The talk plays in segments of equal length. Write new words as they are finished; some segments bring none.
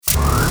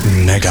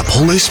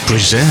Megapolis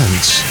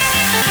presents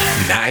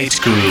Night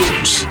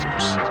Grooves.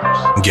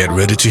 Get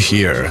ready to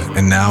hear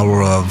an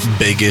hour of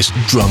biggest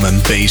drum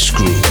and bass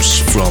grooves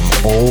from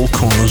all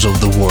corners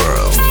of the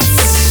world.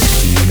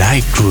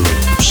 Night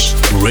Grooves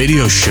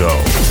radio show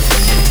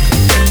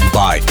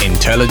by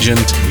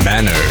Intelligent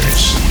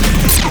Manners.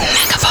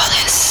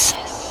 Megapolis.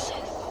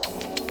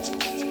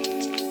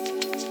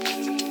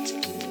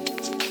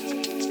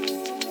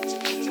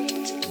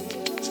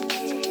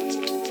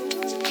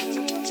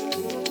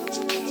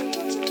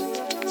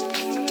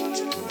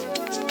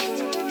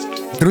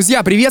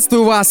 Друзья,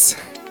 приветствую вас!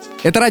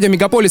 Это радио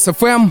Megapolis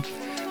FM.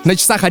 На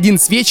часах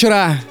 11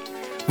 вечера.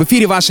 В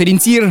эфире ваш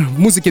ориентир в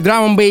музыке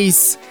Drum &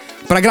 Bass.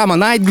 Программа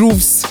Night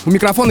Grooves. У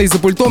микрофона и за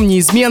пультом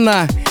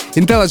неизменно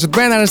Intelligent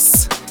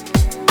Manners.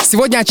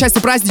 Сегодня отчасти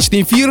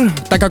праздничный эфир,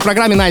 так как в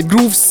программе Night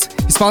Grooves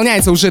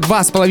исполняется уже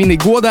 2,5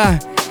 года.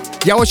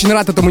 Я очень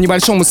рад этому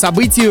небольшому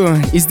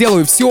событию и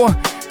сделаю все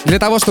для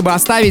того, чтобы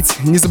оставить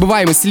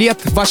незабываемый след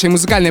в вашей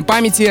музыкальной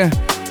памяти.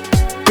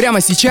 Прямо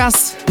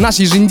сейчас наш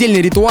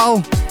еженедельный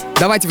ритуал.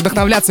 Давайте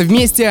вдохновляться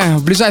вместе.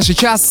 В ближайший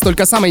час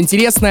только самое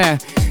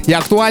интересное и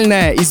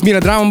актуальное из мира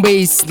Drum &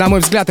 Bass, на мой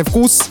взгляд и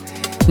вкус.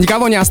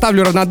 Никого не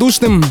оставлю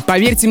равнодушным,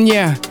 поверьте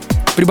мне.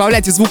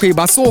 Прибавляйте звука и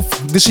басов,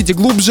 дышите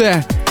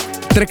глубже.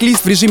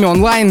 Трек-лист в режиме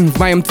онлайн в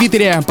моем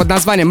твиттере под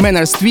названием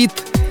Manners Tweet.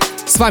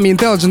 С вами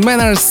Intelligent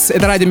Manners,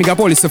 это радио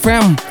Megapolis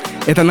FM,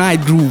 это Night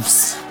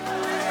Grooves.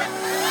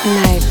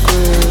 Night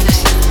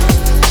Grooves.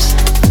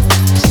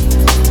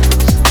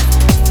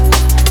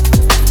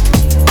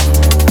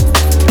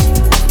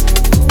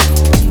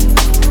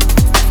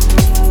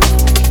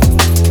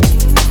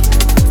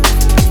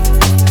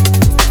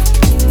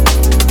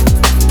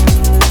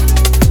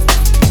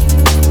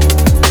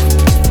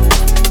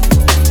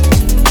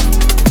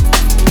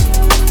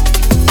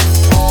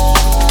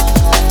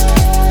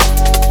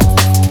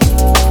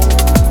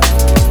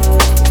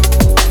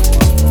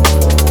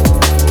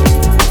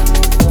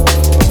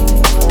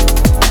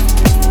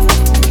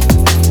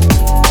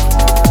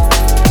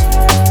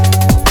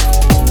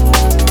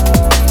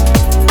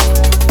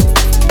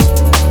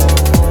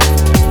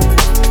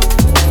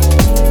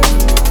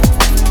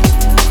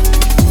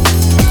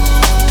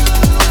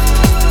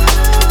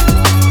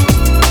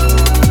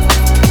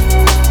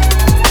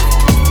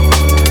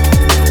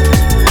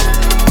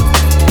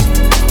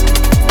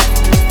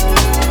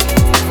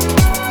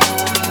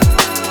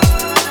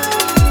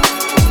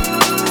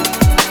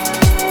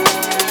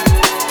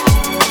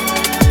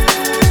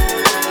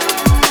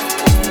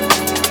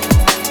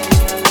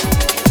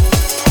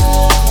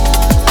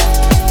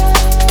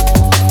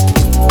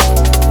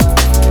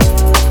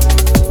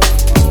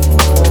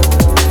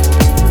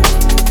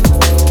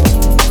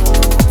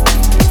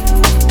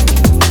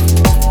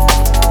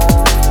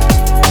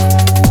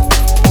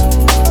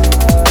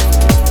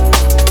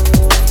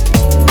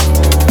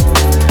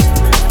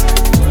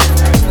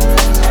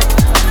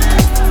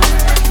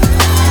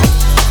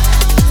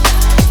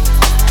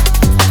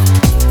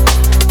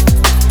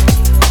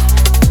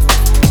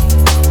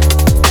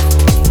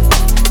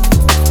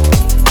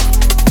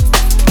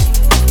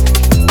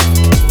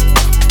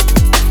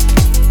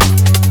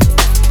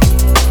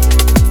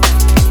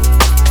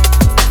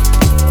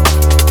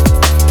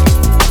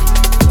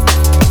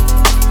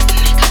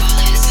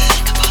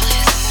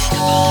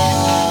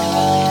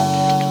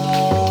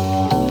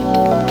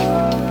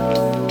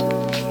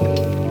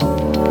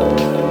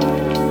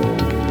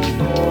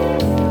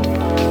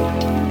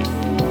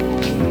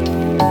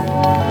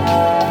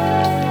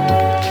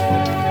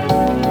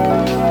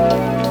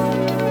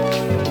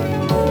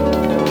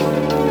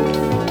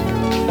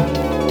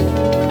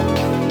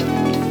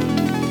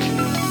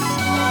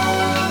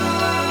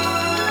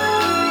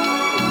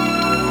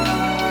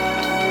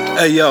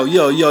 Hey yo,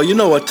 you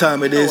know what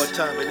time it is?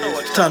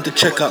 Time to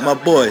check out my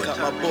boy,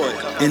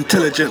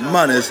 Intelligent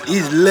Manners.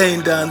 He's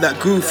laying down that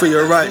groove for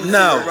you right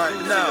now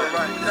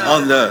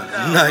on the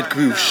Night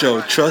Groove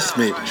Show. Trust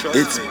me,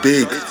 it's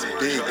big.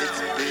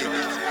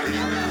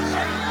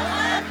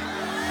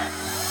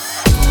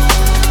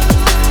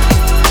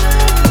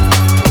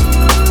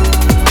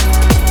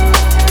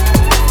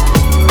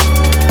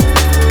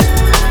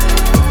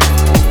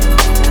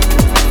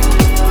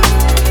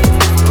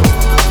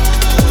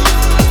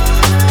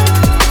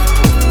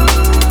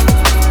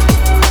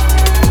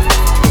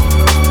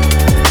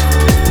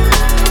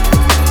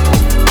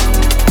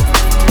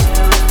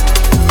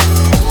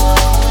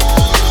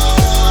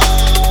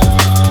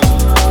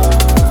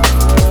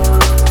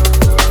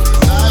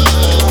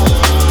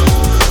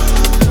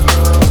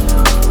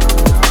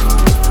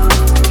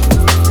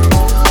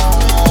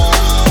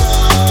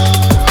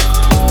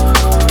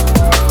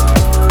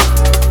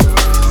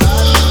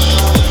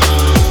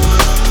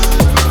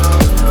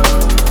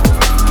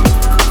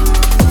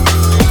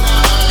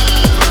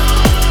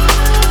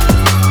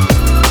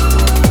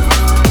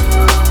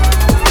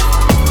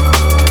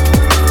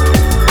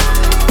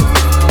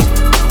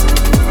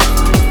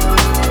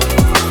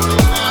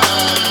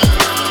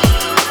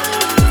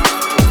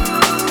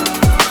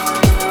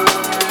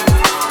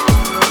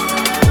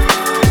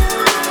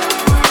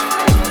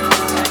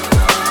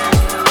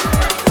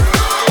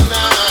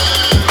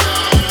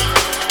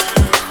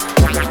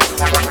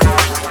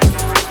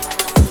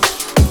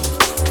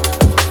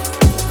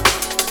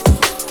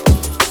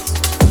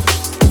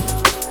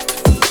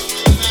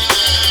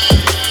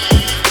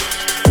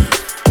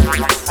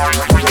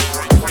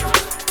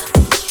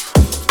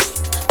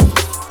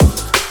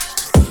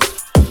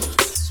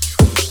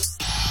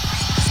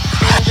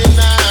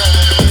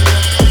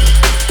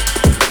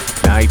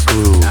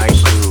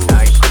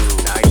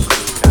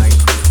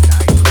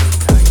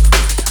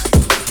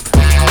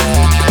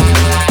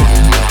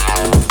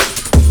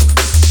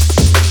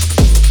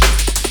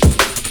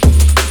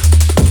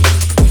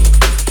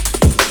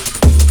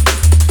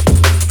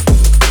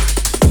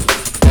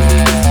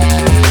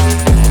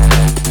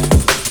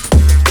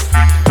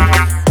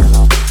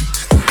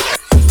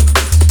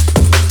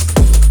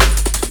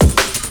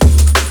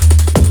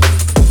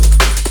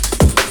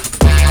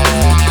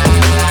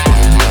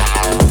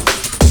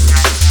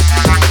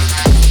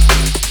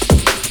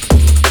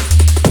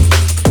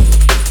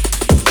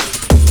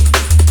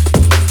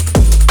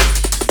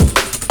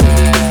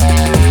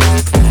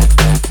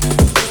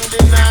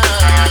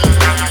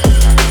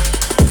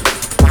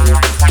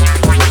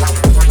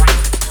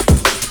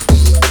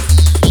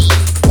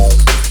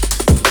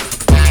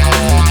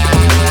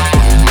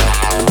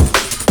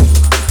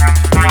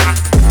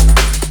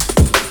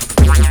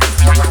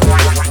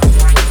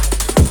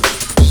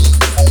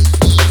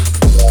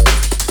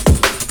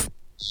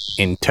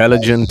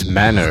 intelligent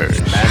manners.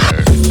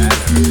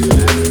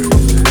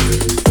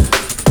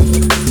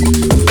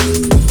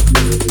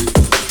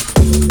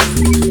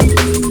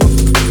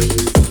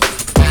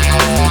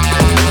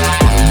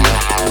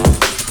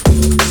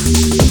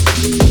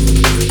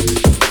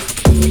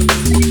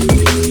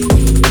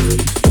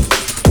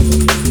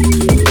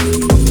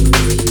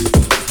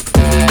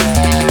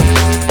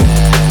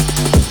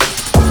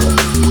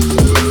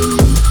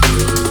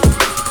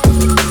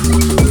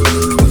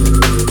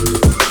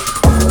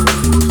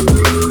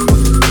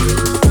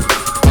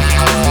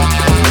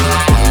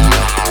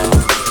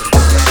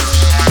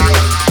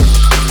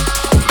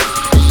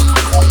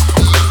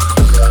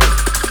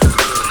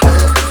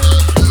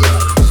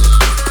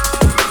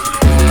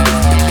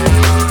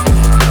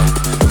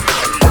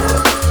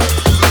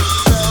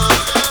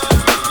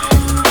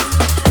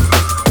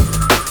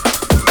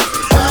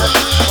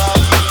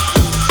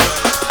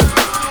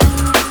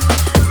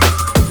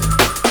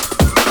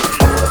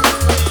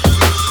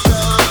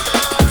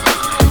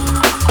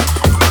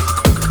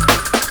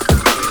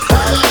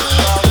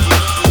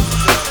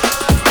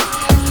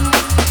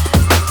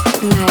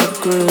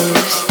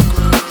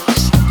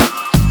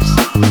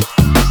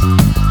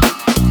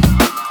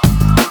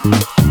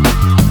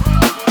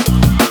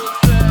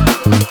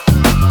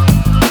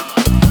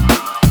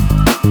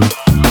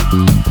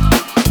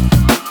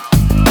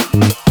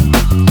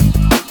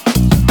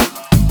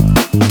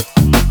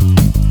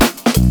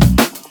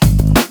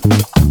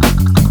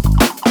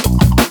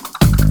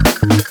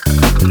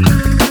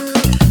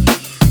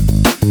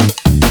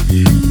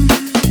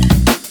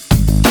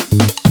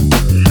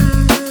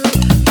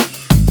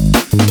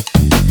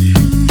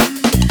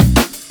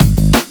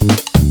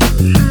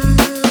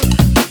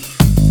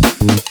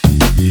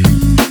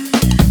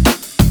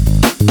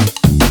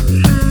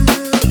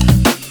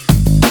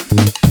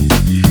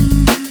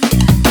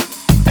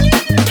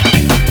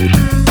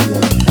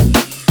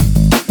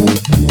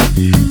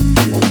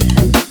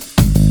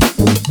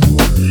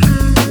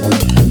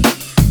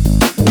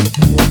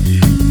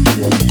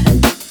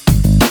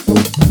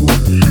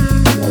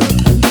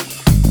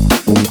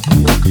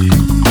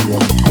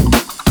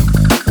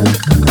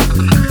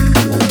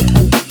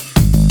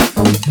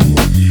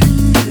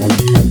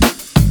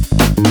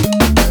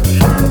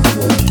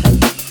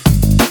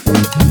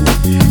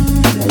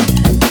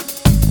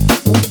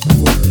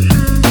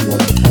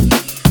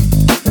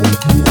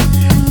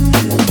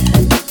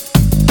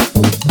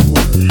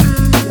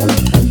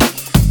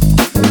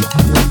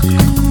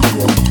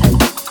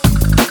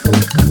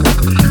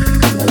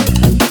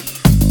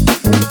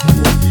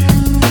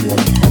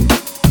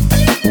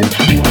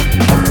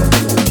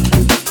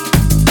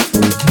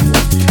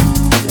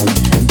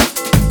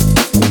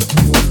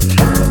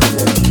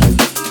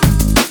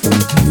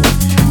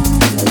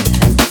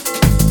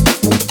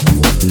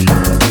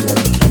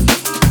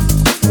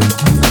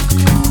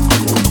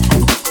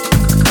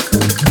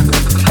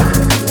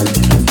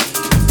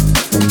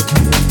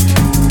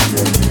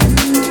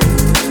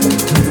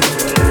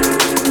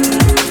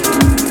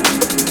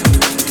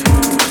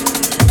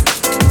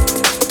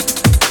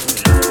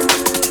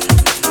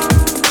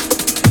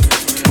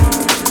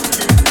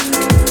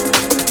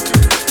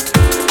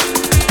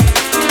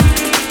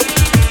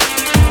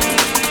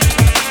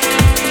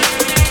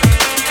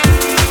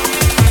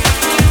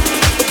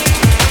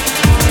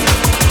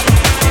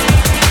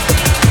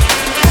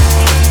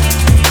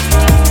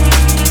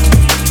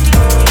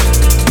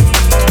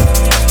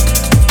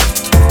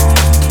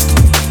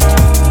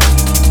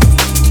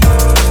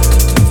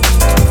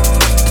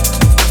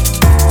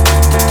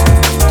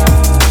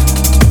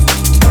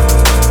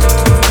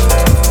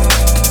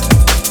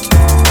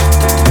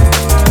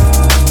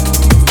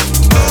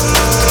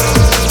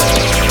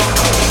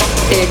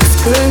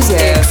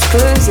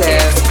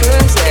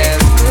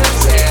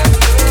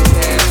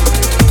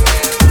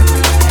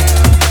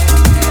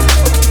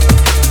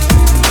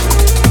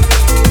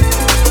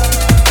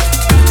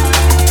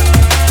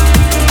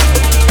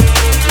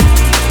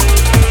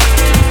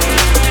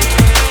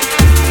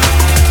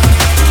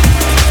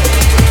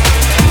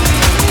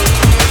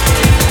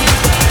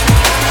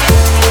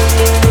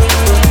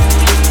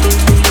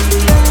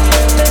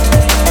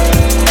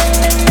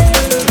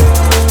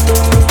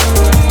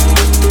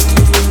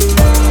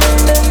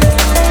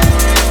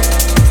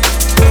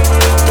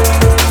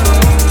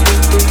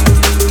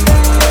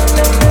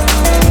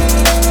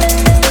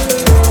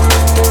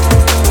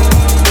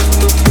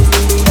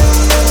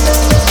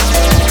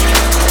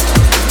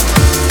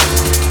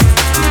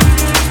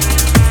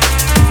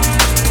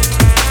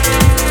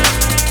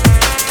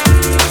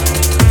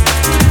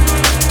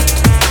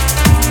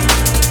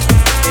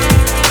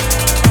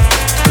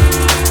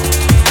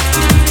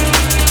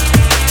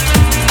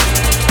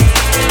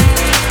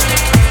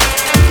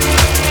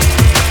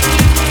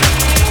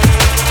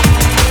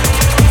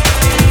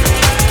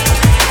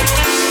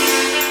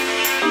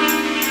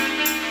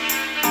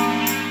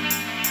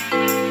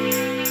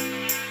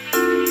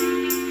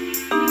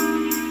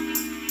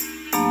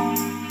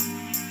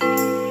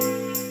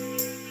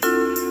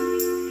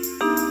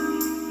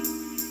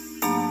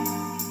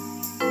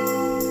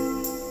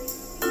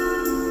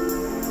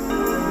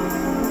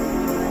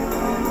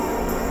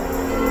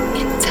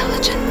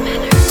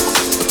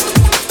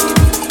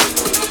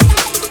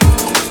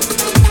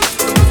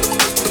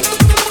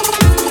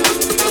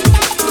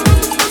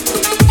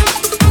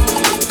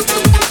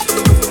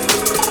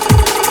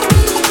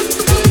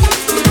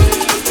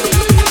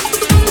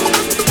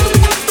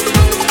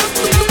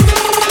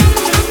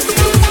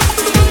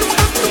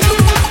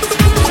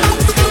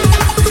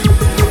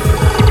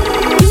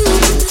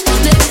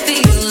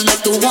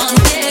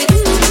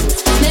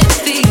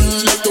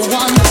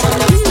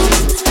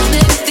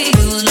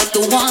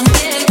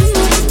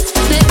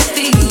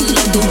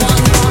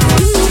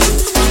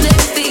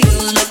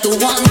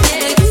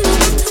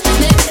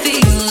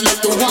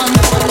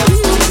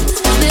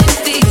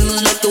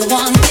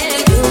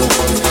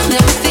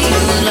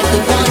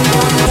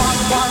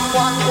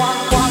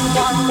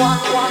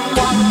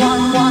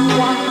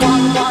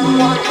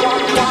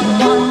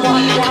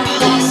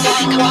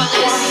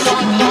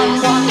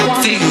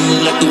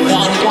 Feel like the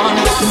one.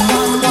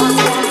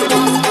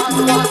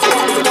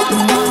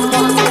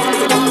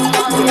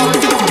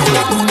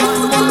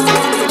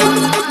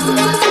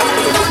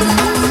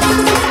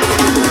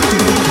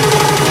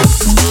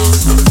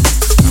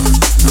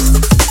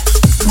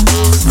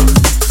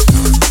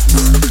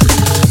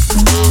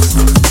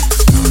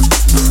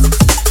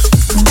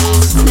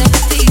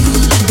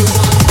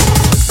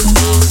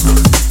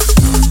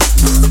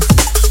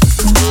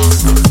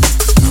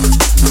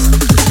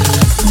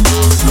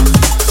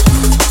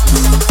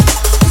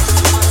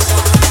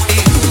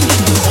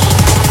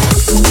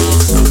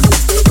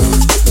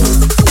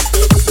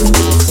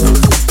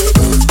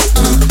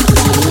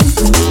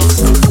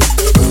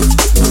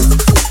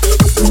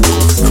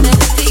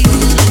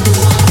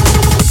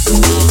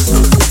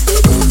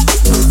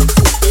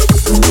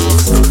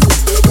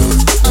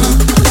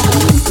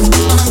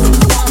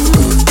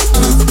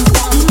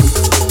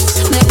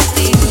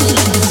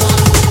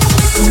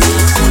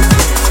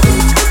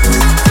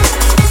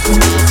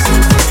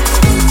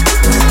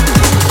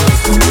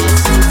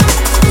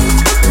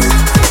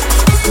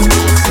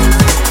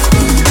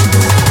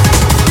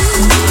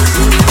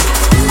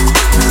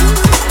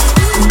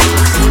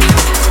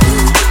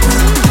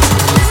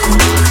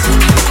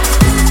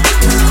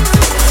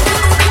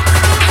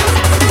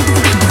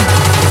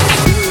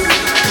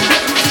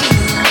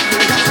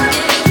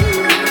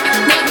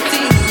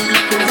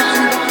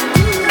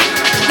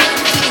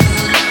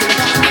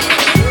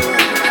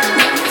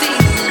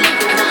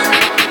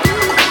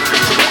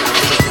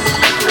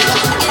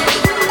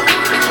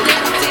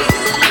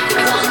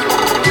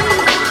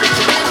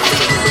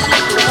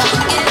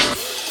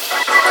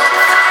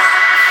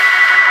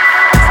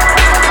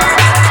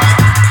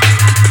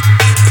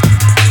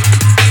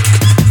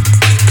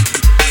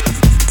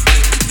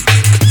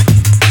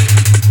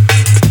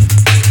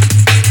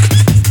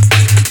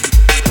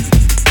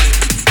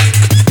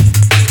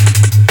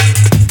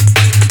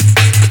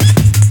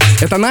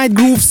 Это Night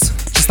Grooves,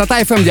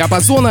 частота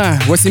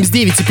FM-диапазона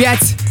 89,5,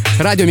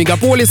 радио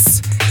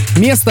Мегаполис.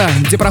 Место,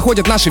 где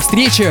проходят наши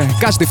встречи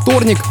каждый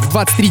вторник в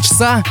 23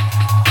 часа.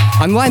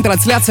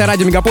 Онлайн-трансляция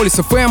радио Мегаполис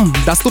FM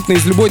доступна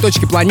из любой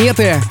точки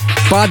планеты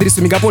по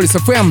адресу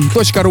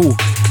megapolisfm.ru.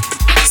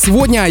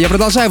 Сегодня я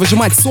продолжаю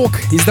выжимать сок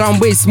из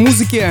драм-бейс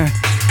музыки,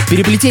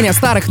 переплетение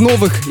старых,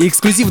 новых и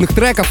эксклюзивных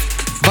треков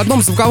в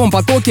одном звуковом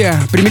потоке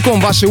прямиком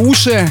в ваши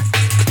уши.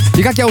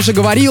 И как я уже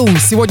говорил,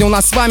 сегодня у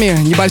нас с вами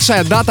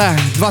небольшая дата,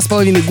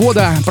 2,5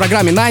 года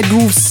программе Night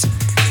Grooves.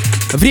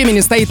 Время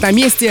не стоит на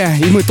месте,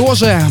 и мы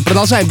тоже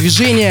продолжаем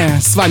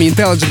движение. С вами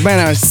Intelligent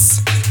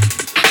Manners.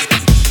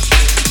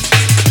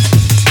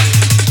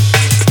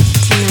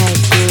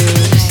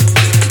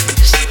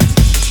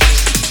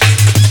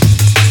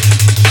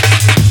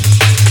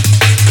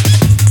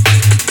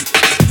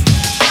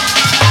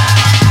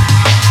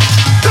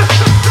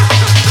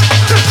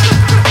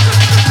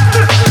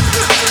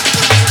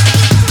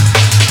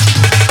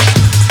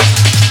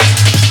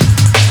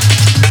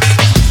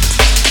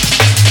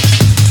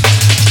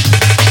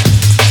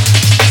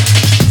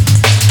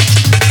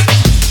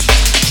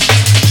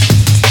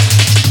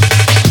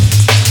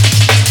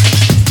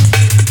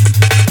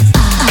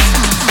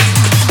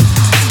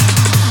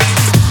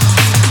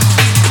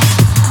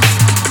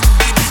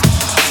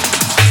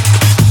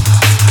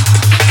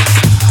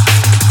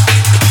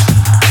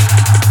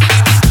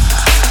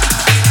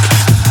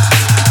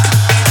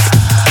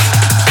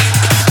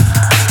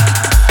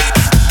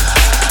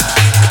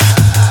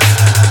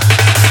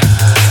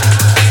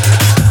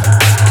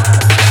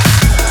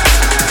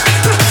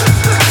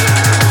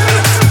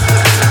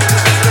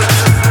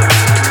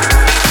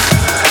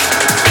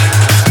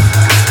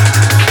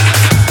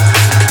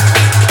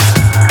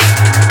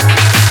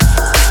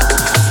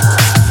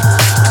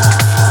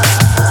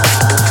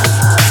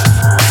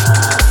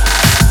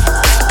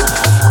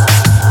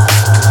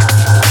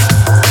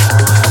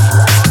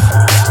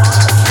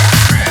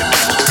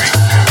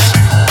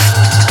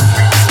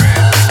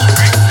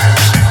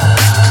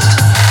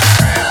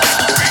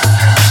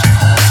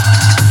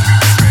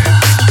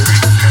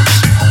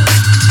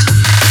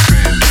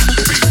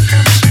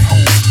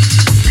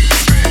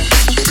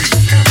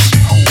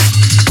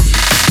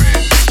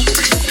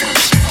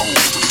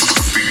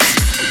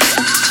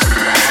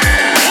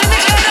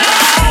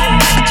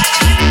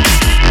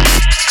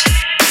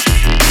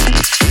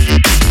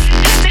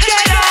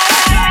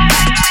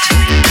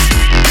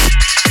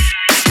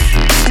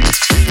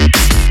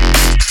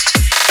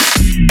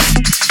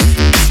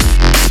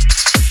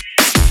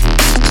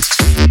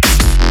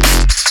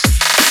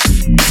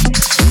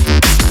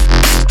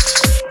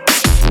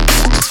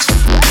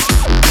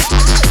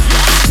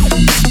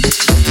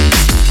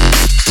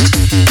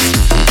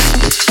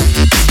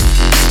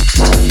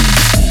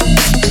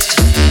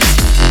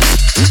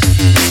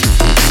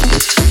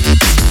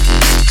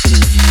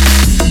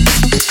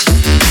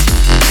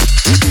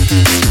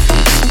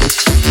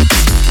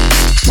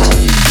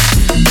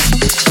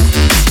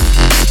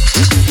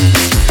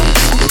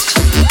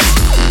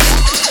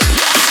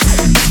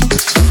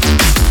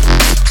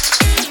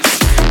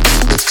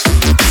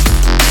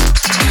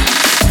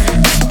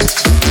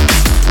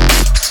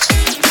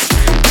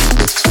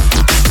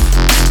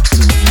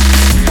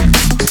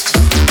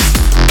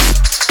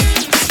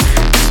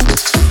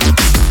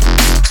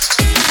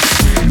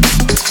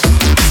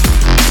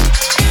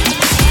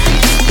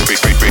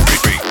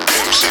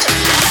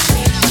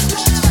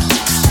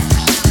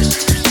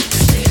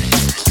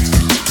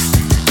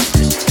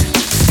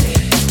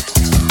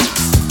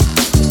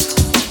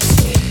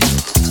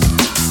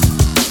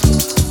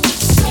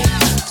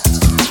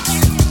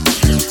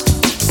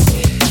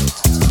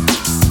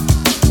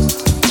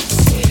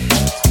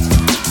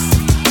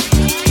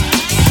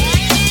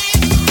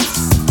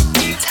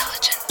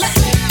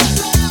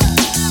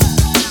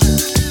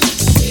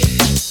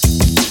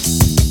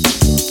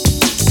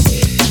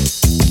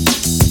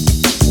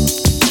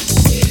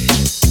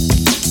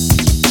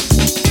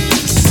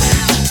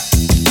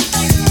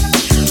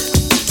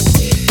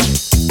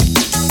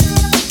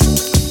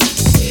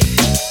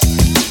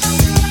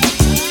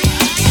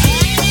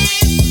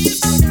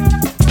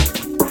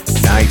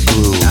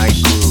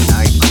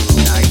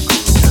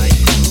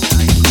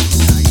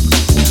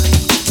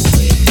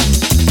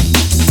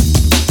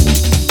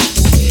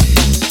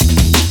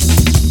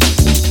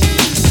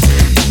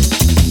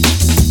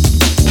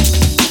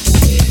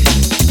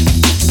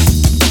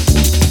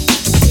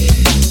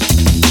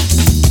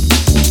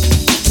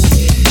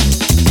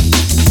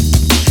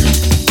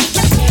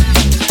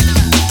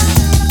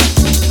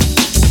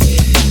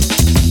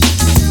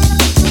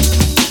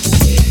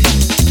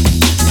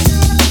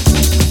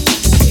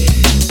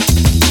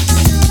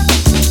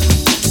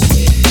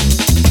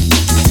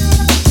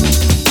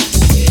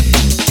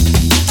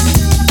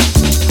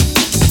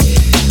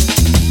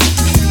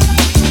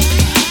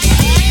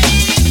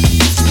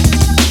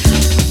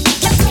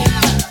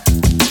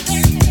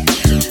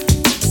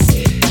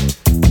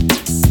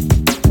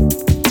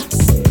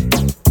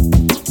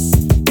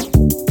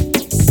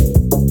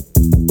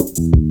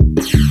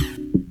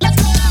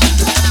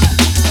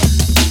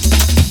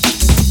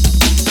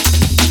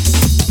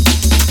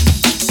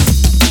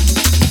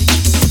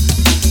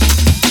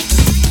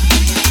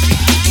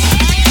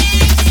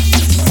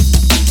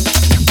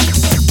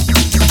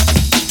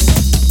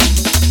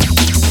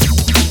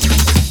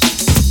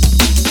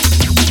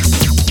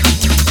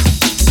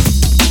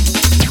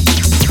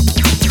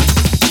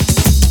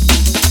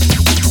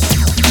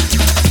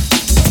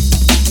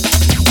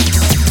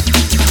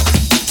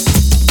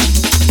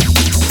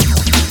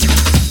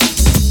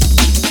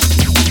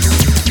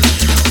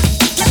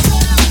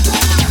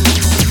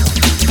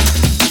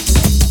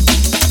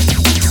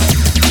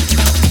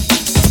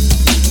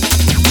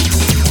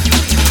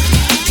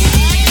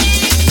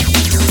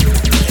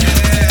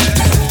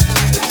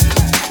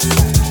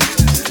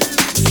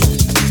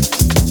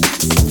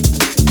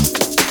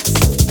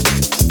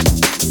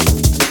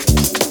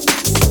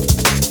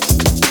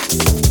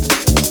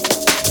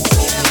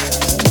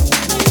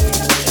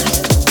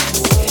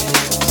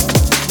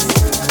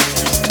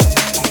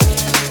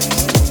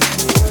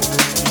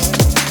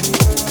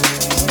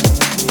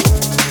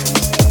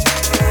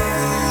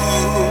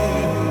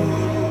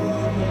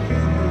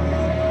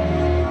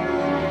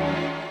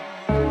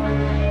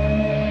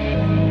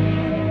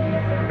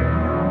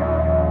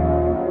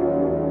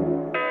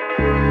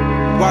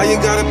 Why you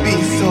gotta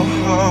be so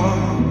hard?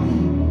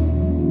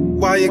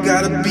 Why you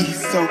gotta be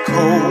so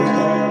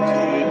cold?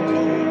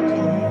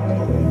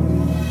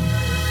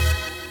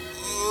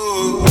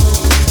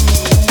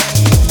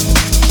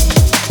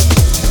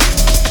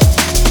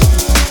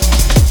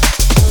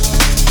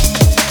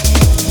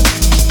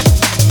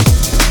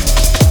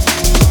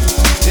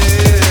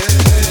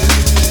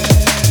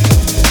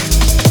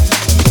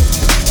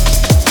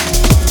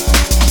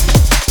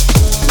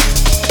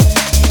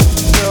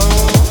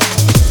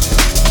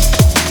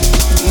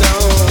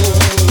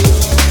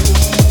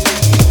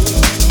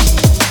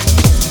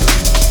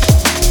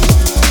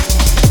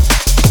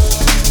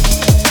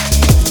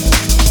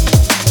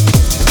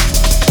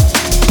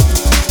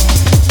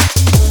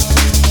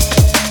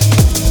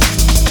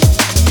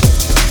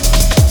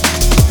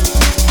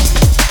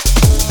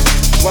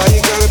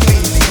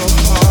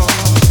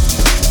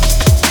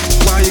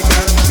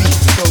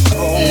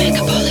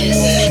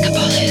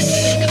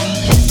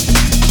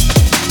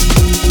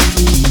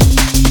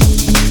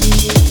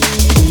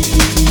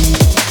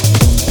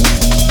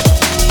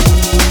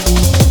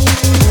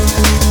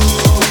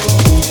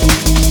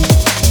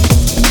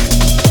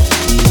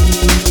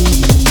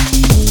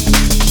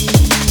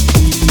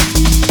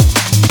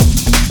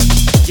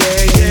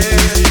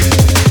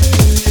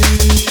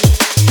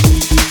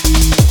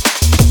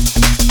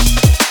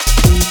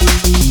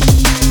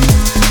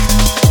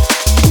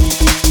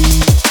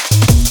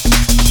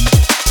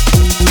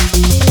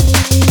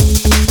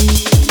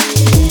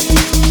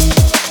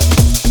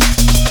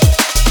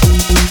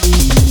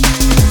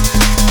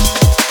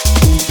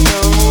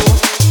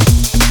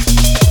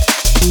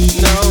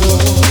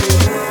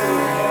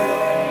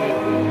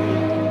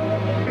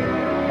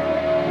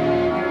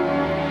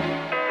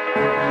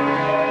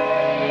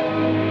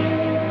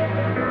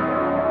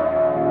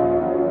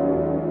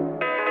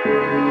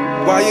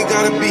 Why you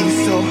gotta be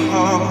so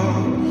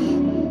hard?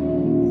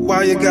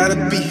 Why you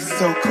gotta be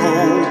so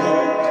cold?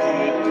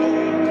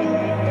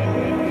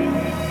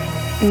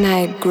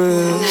 Night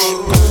grooves.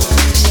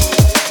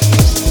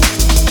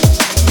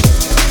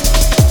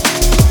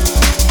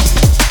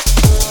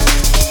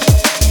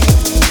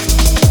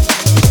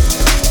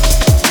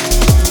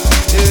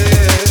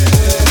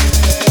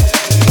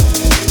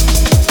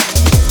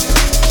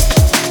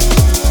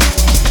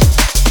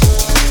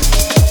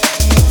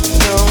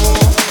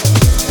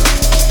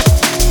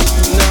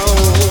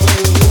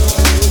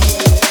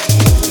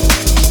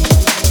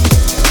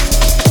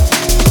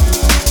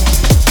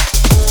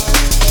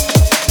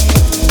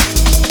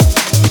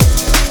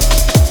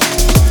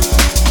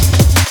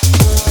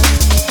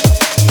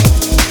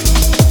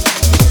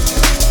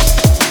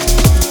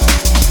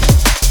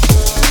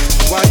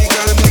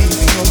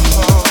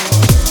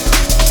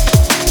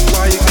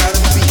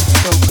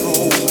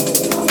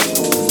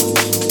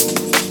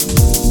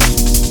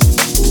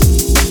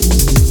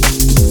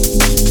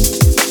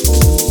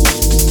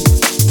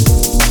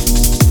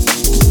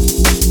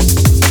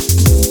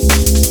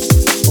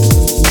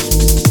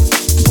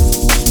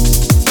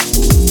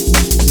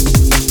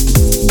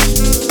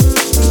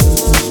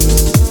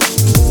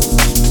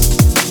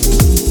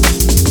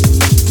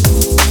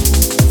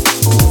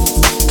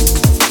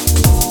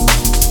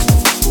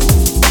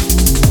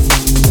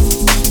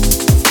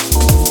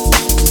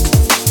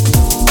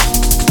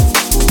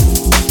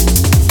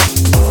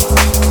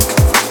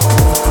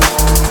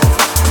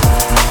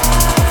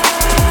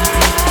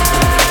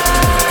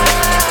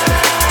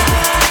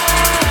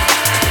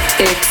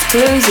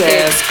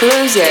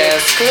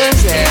 Exclusive.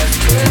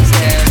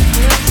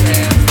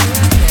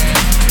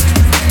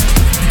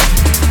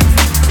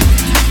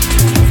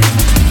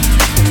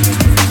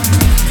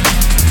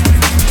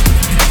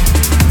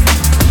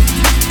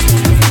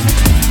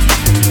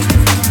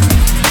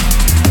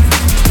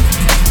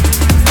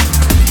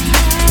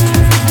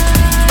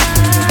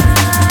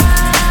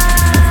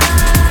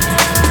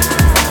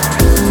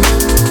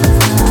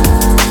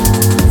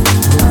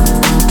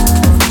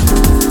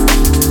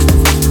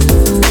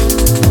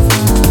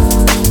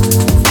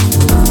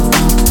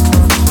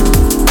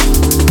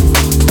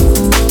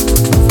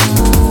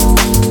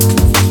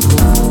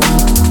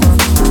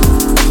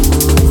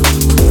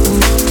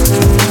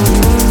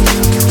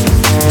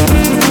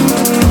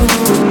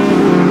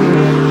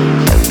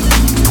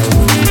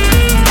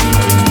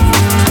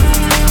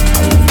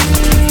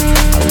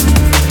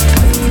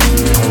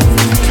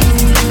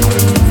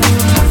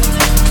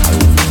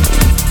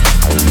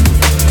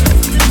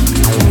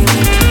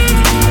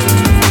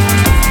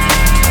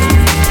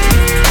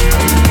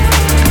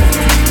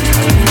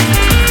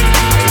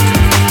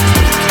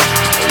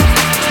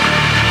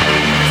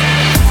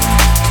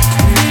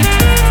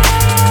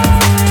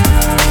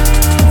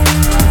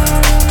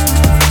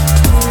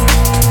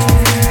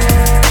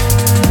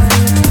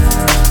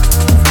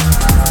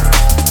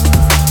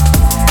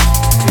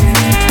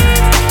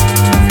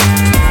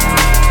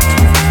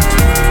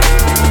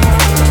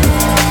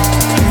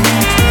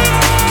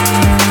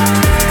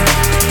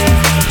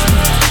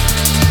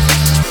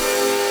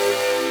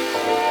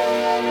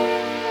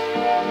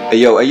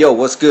 Hey yo,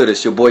 what's good?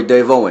 It's your boy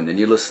Dave Owen, and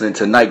you're listening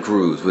to Night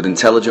Grooves with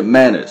intelligent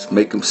manners.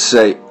 Make them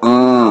say,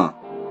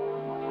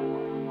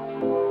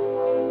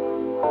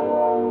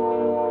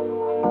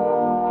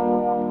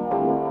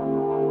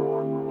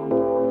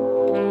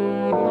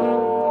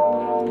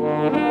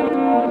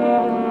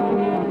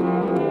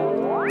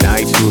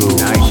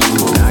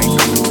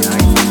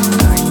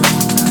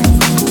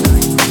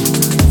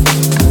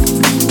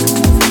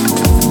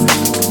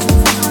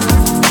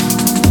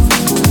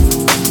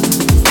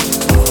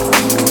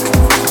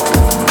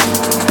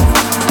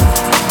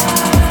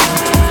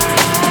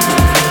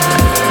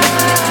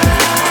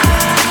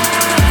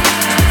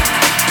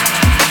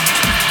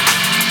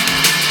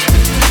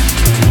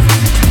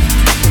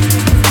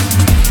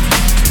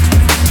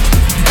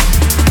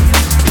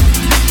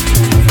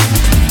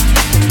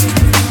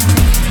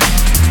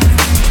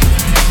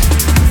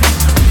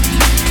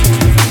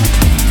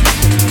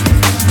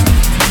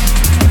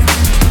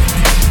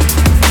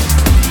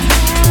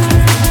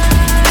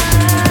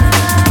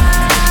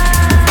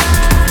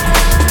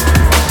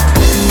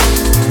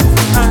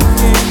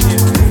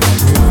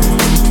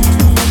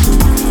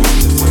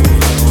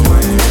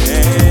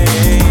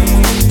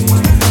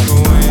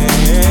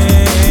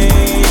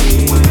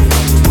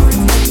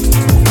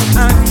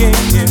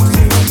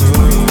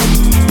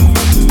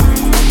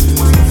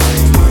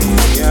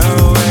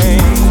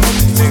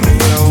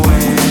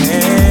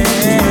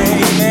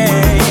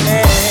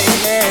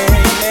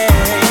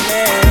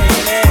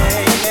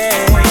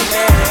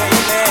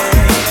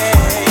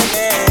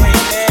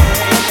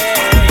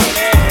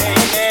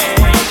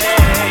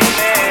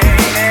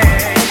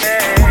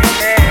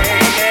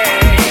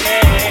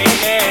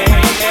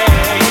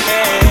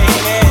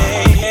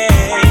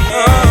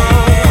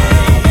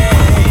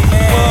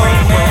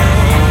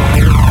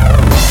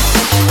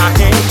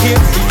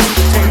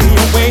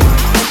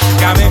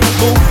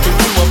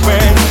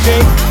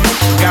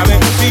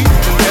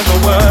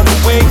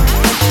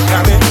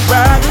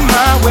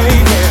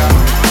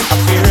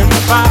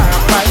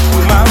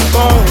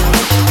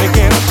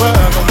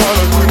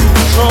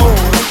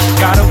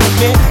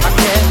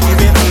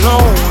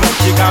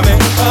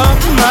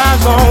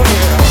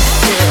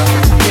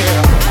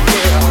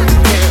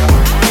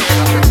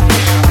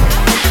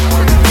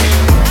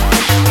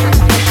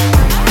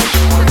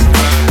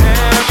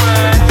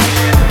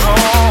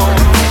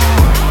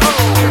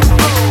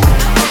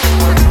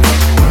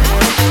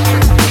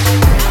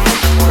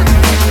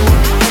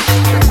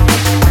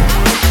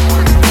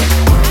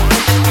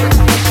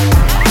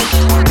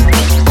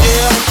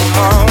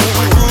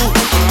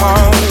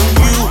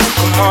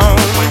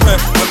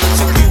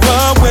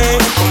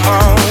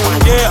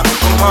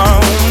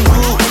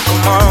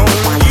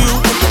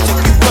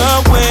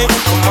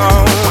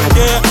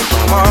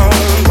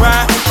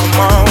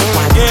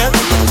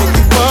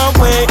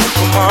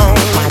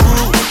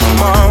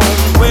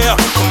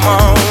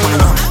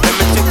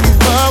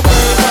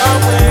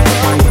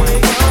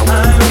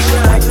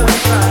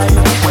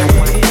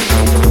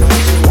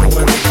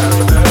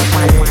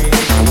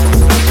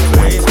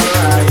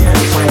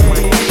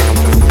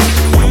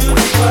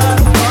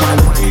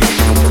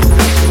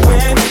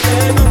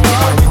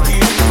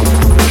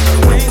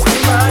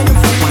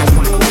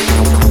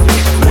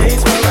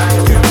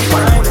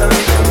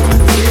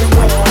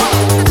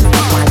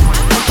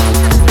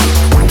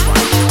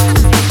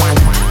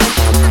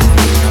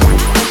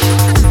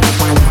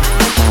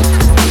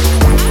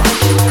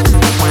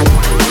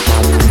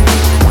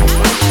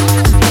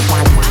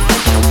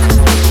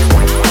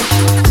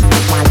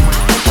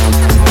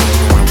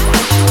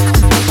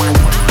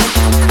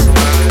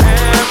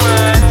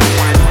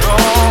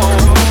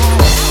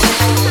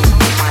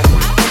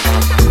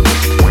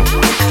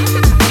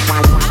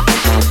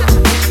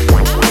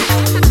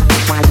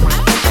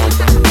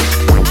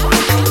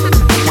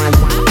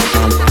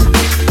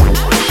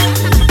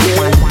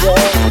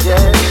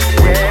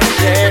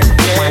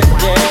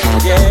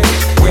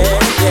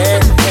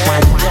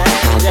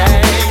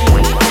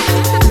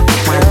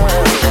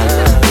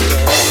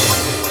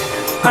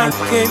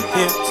 came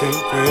here to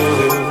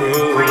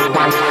groove.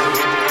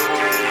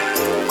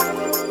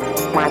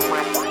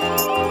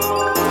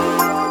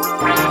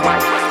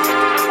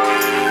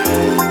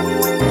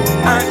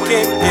 I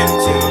came here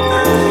to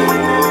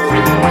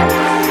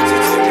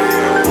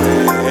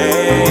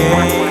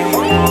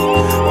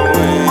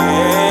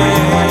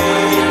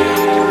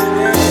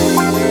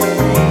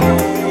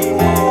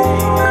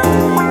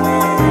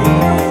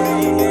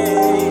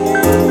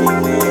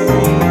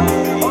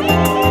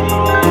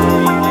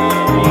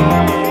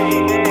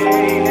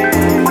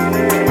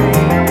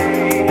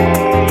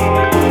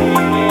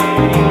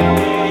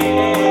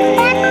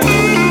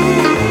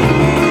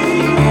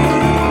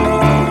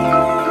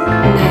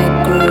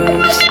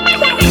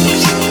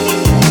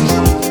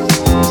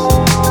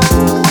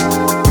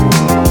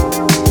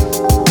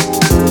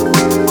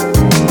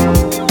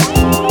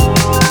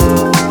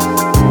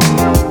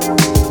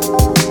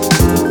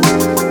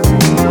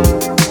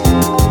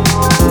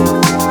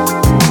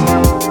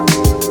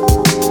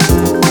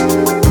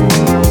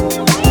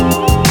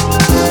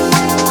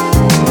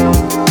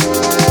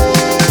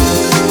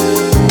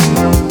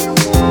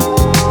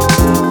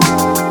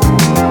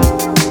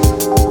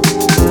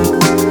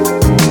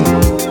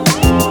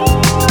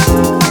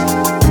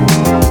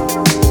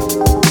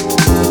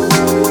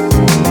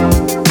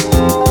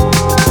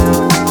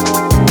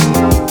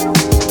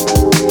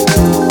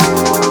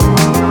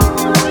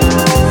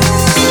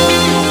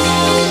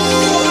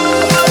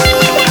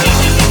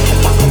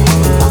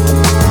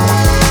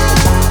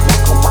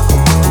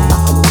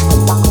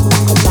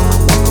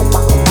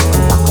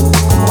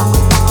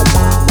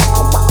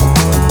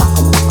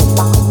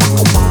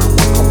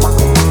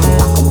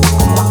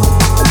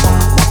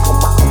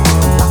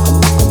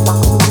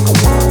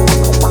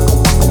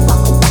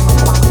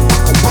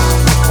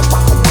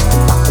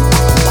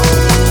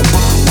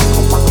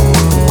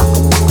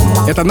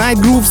Это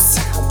Night Grooves.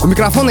 У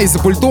микрофона и за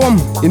пультом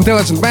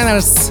Intelligent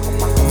Manners.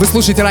 Вы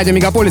слушаете радио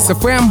Megapolis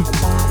FM.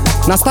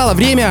 Настало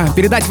время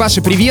передать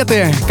ваши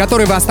приветы,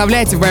 которые вы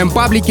оставляете в моем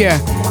паблике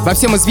во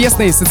всем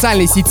известной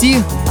социальной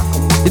сети.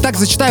 Итак,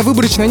 зачитаю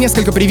выборочно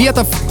несколько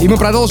приветов, и мы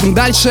продолжим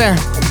дальше.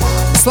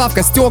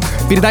 Славка Стёк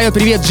передает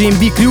привет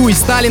GMB Крю из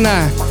Сталина.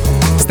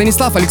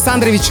 Станислав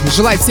Александрович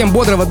желает всем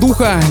бодрого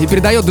духа и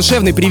передает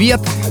душевный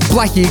привет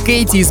Плахе и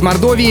Кейти из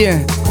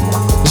Мордовии.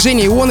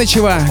 Женя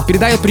Ионычева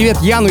передает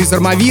привет Яну из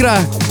Армавира.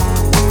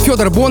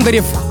 Федор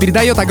Бондарев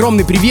передает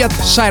огромный привет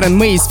Шайрон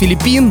Мэй из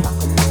Филиппин.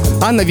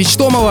 Анна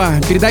Вичтомова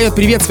передает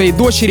привет своей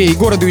дочери и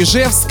городу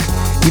Ижевск.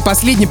 И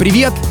последний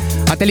привет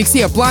от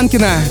Алексея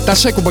Планкина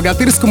Ташеку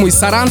Богатырскому из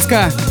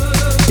Саранска.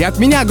 И от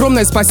меня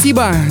огромное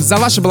спасибо за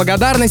ваши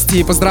благодарности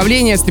и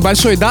поздравления с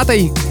небольшой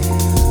датой.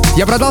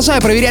 Я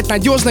продолжаю проверять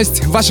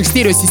надежность ваших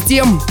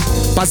стереосистем.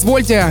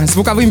 Позвольте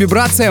звуковым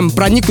вибрациям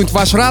проникнуть в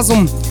ваш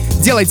разум.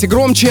 Делайте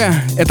громче.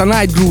 Это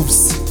Night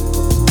Grooves.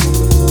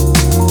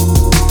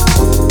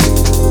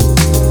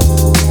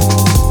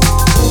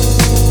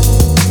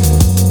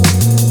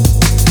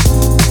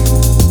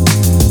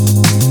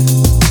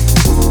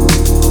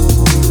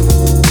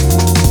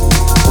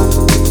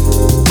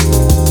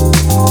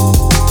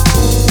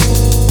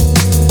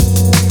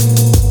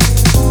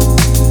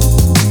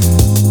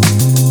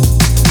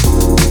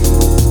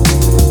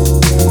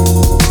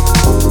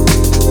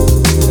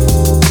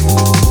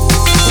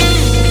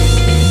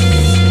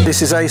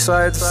 This is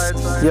A-Sides.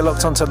 You're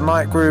locked onto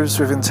Night Grooves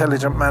with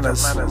Intelligent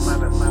Manners.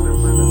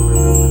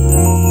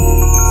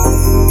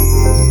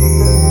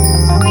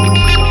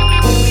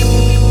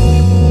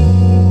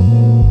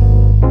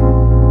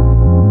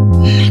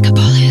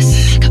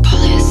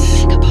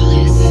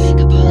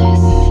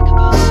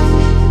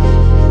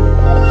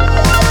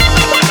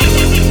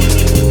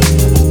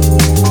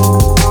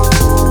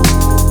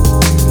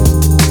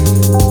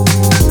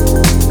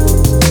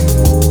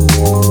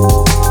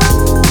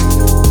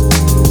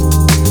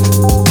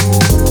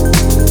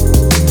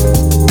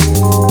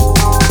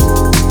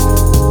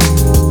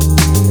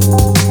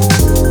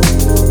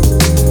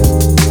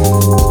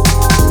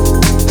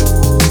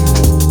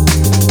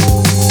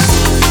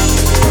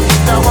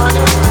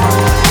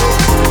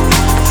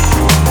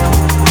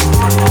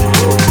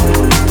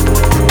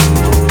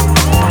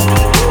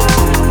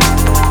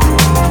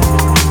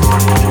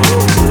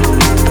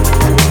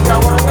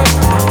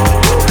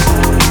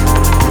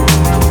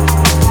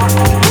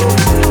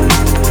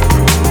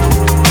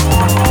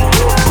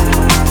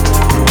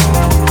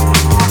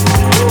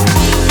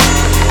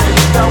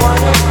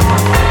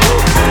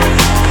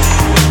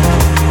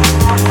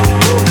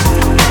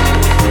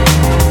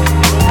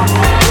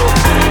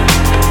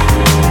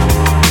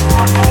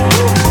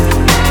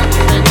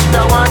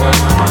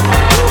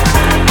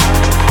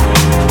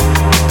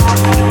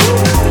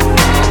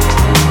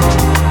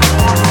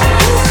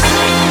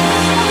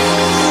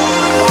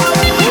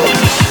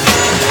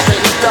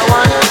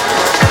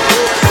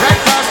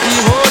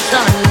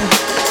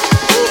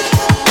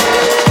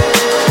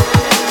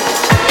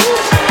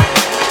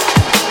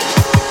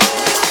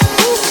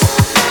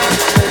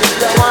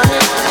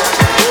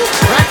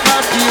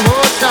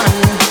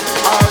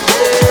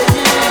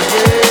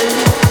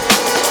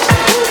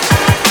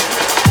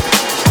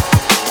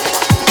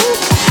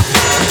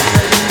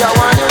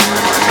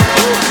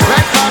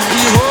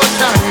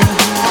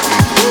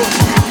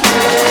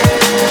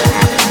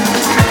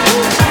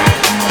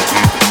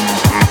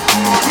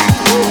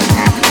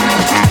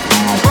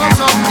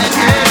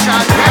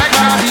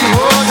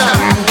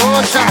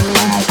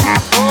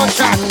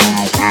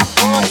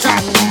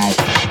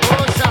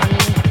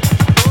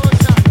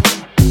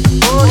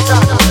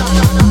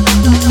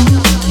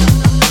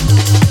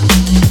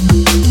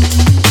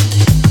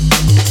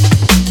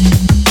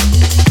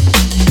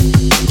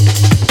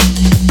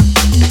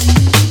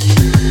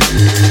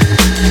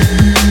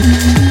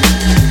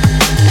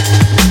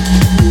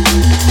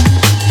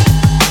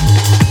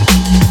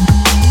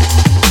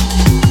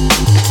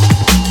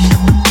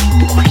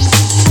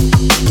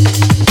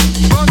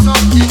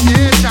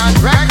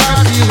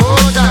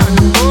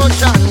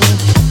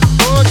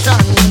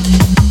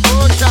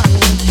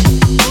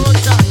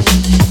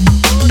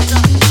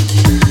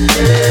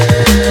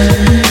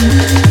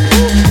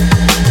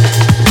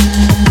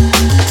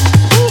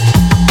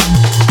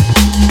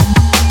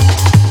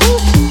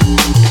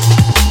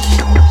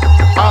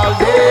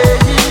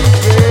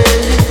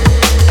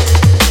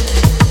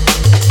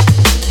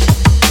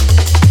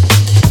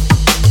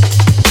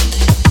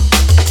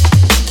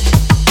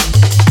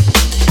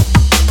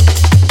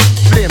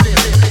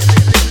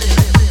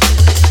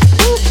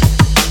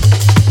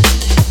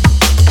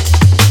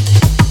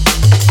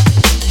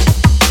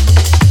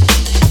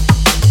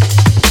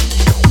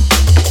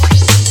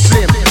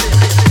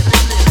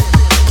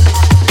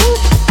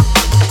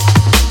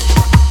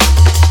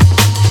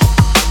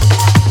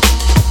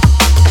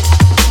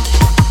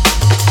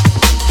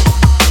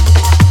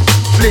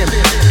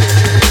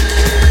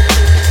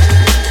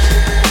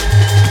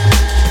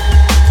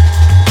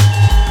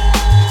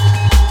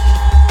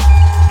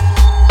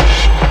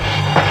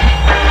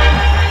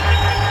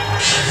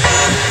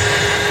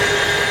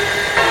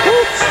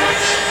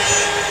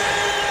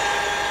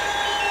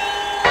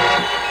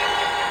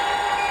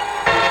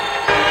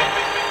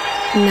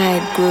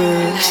 Night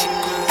grooves.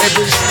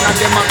 Everything of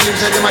them a claim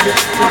say them a the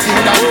thing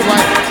that's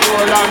why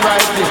roll on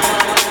rightly.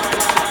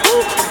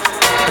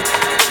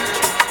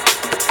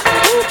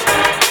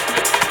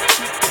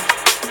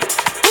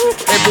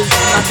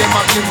 Everything of them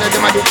a claim say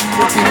them a the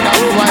thing that's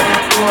why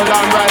roll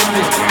on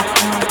rightly.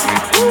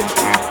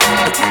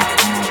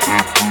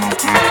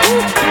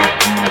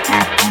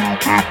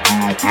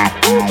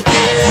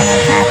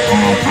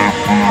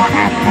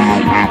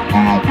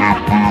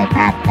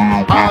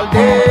 All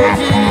day,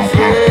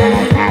 yeah.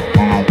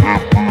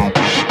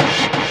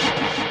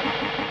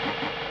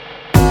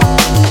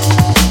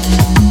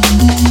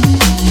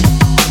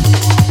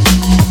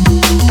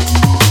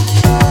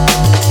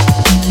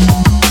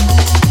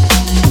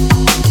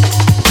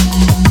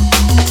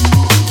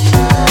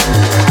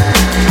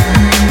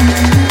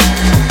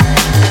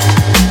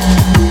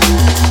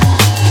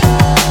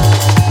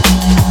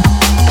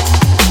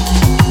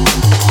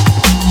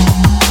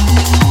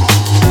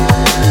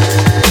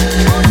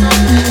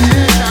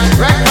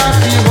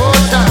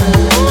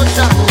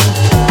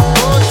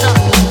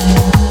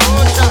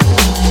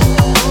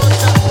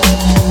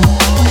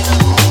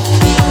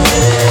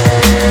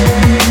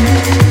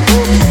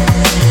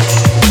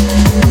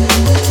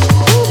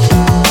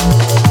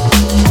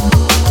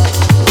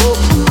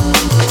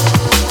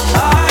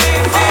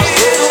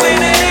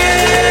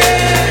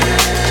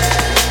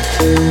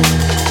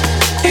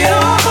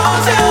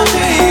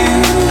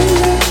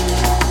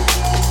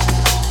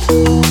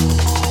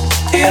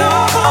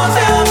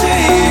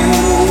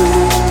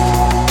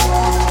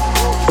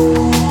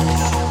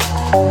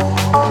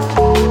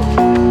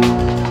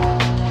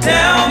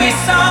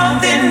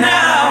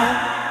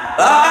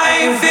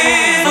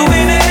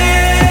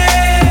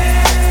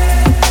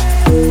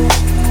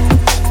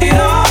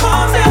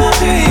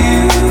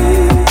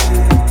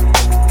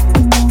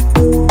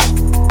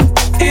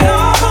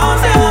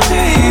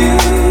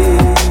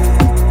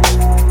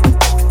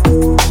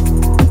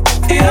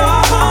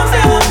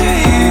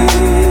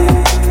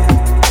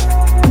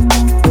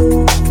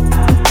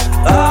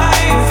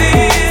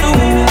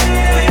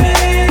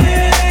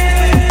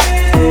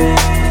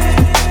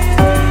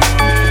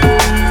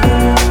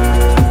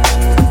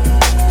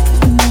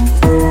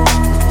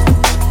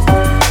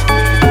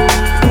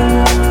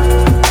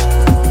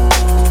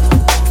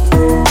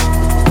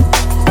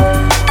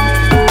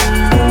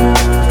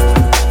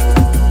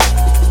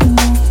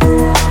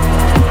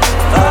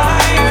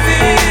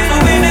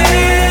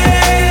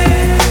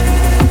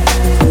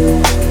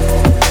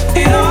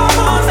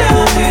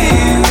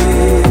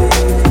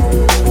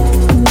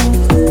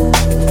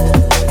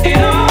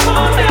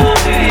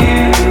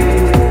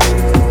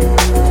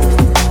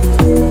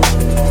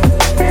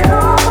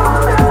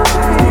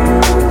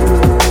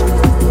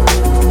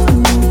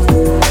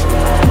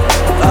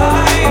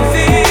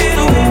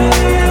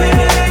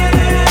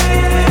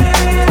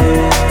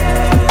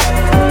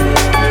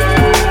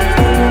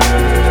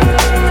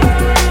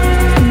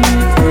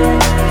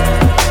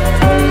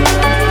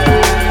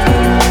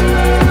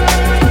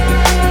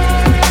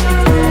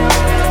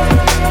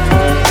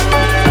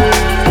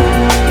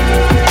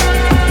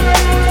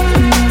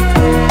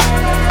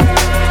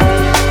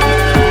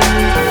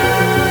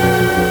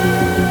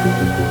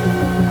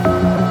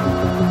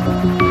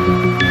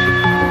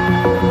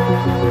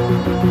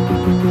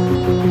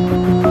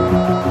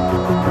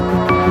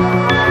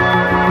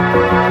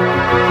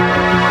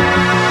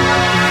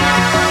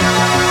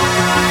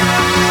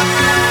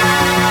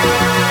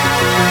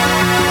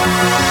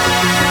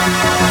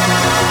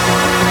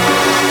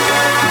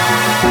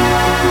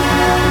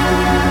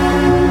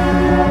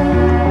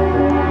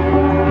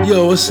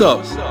 Yo, what's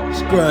up?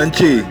 It's Brian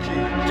G.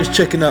 Just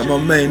checking out my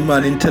main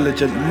man,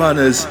 Intelligent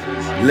Manners,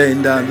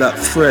 laying down that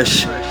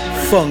fresh,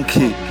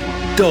 funky,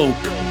 dope,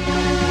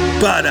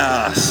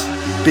 badass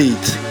beat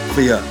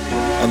for ya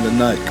on the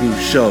Night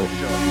Groove Show.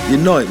 You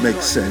know it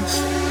makes sense.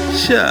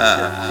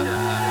 Sure.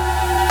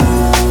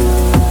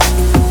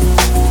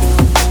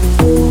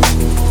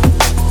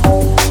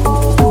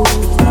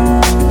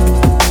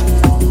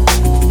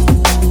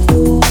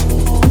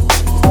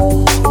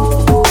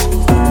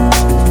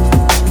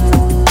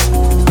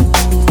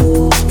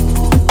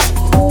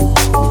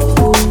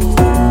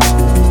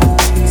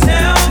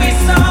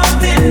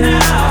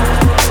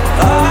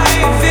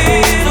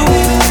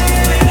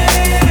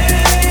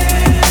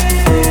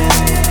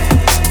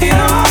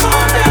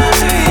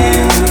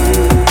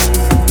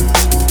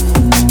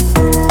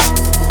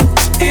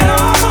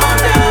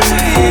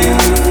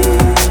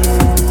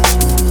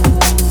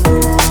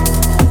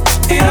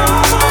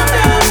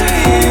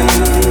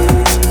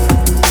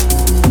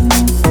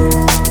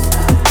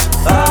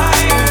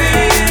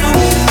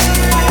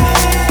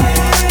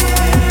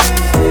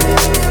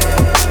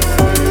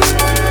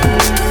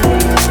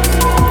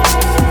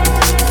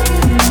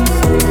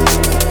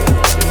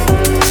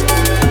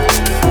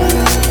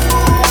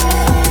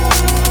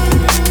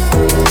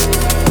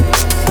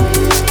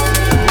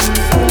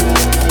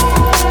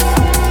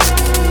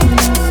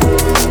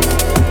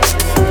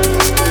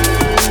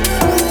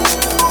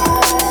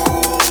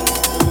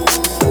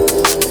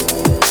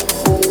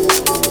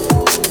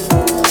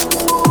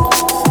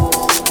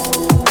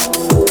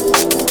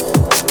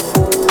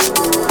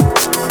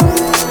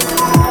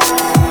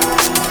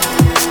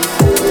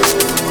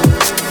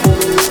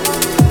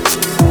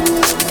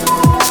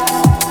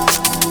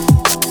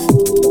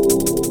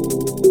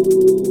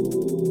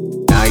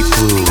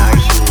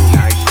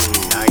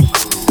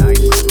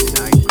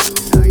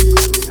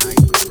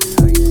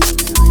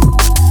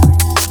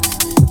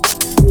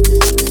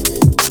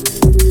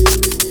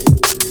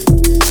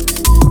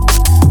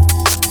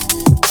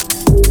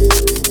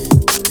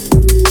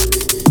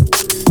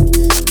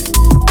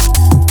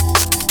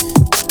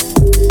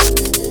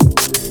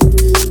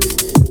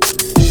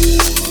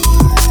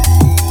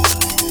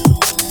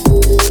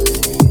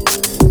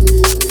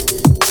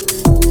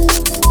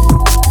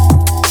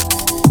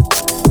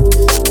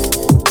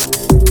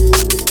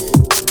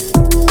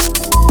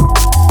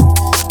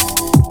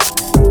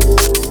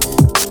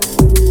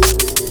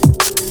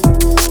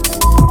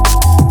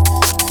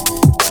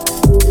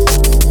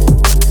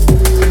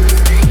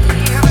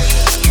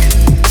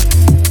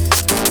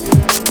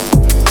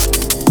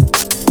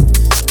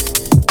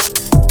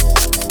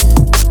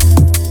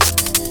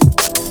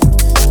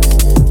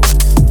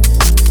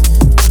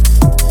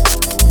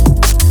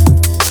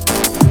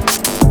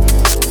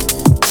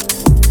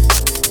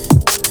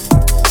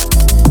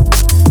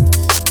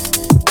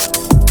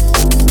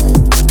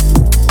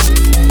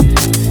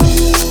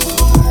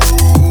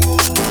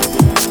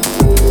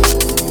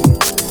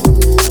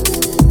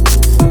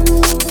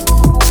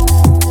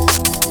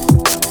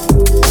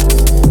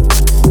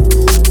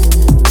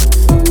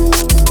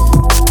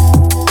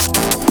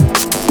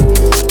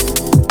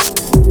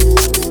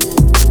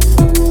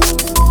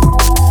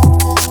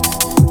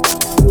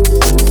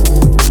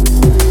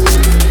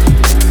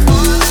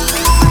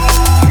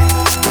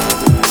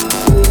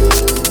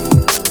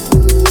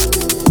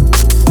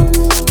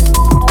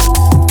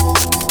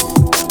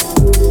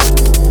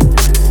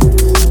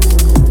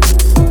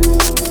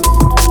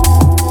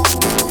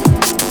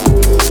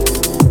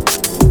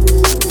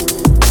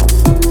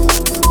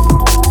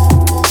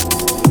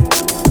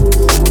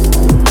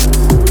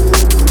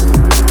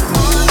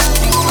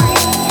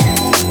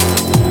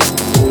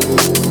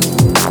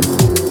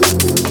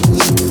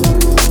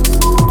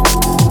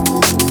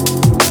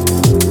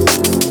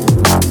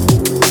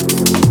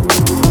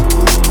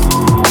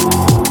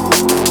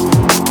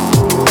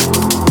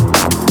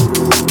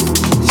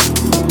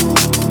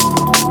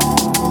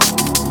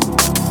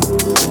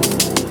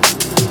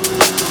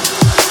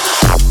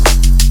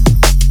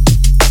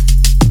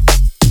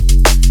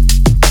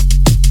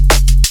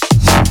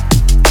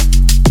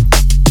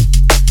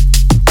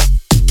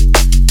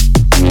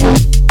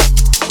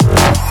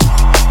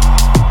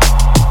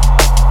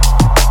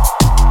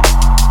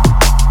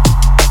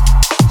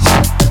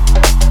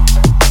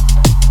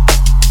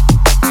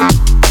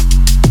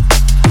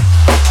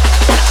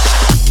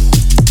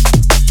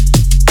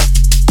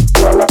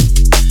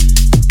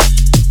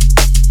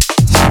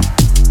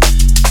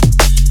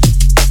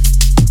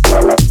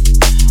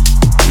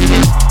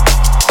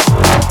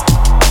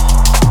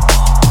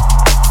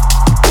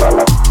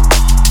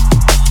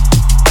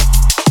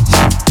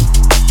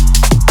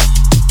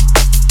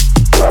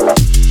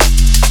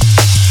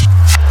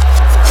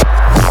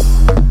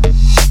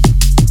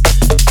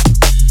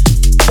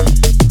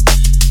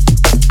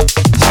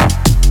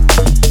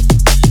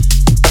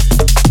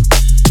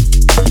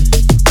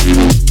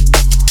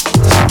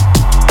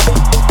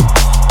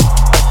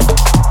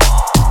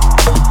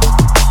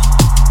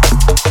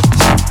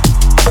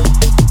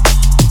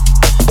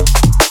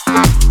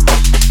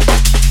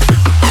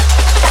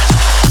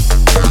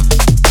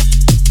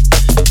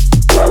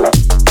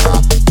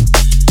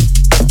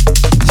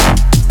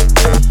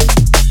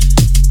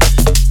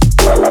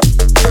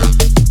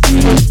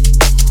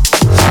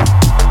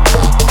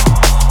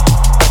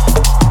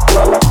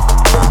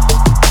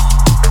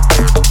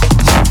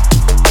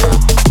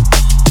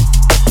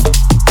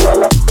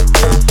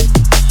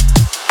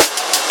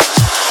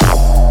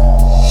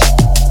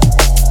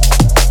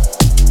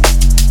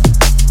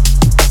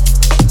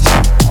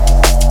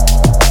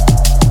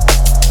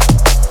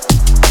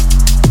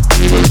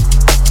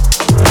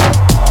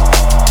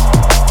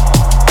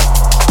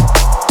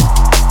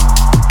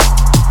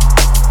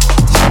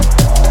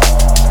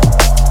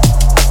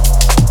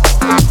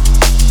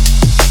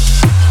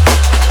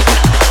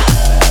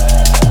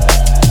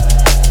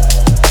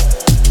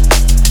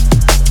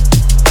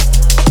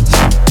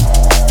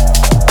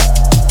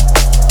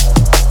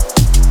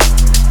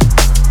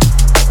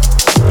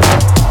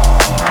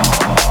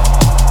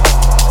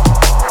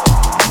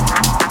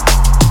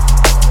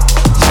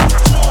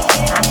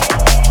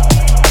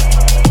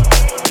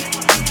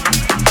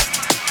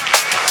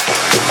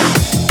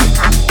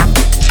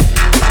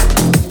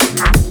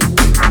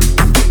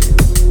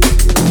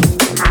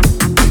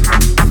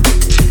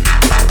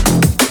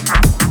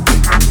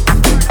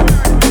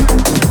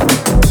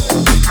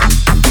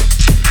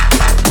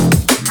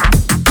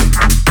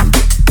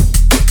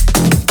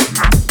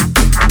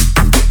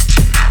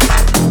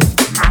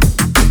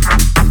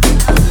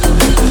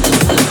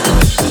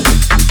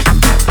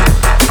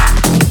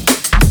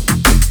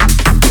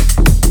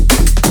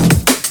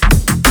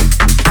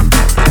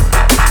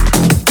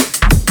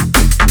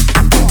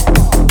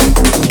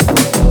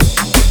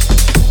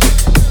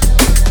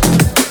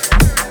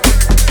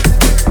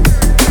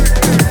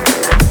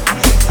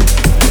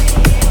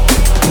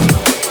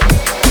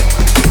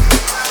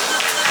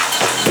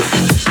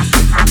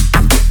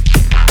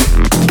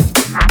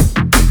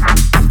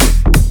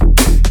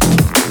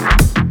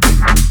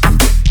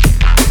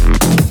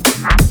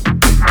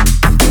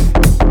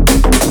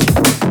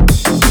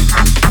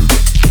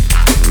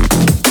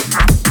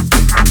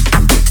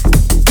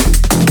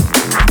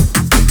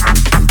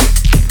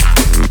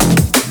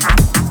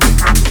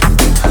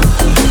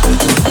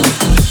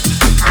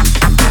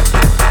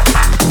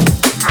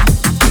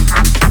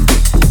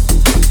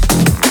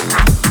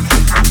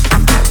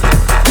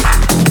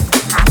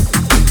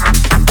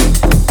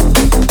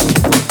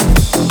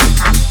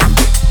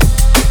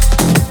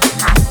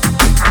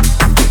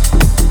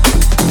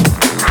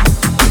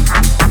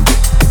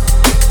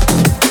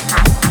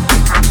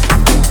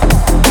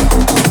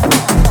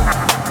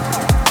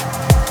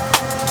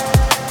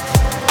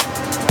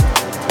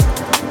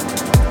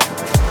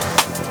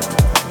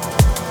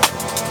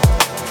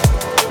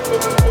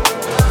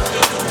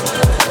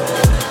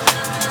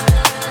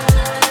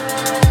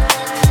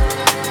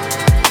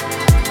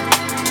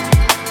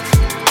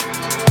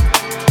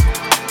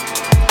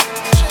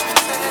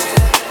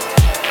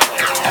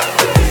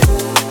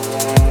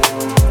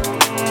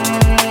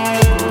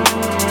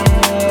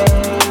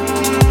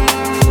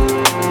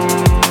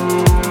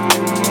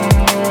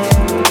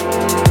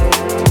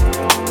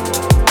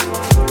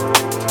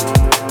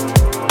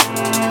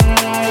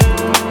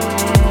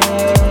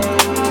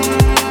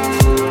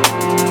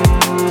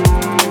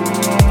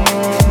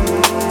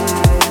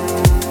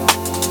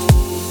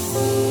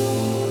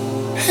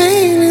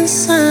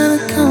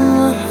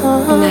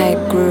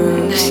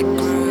 grooves.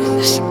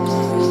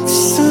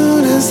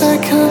 Soon as I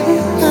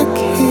come back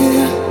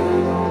here,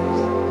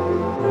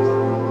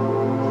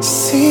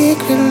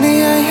 secretly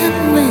I am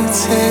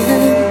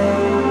waiting.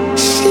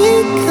 She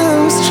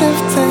comes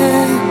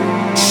drifting,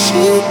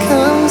 she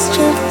comes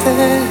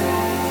drifting.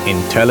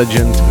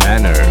 Intelligent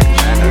manners.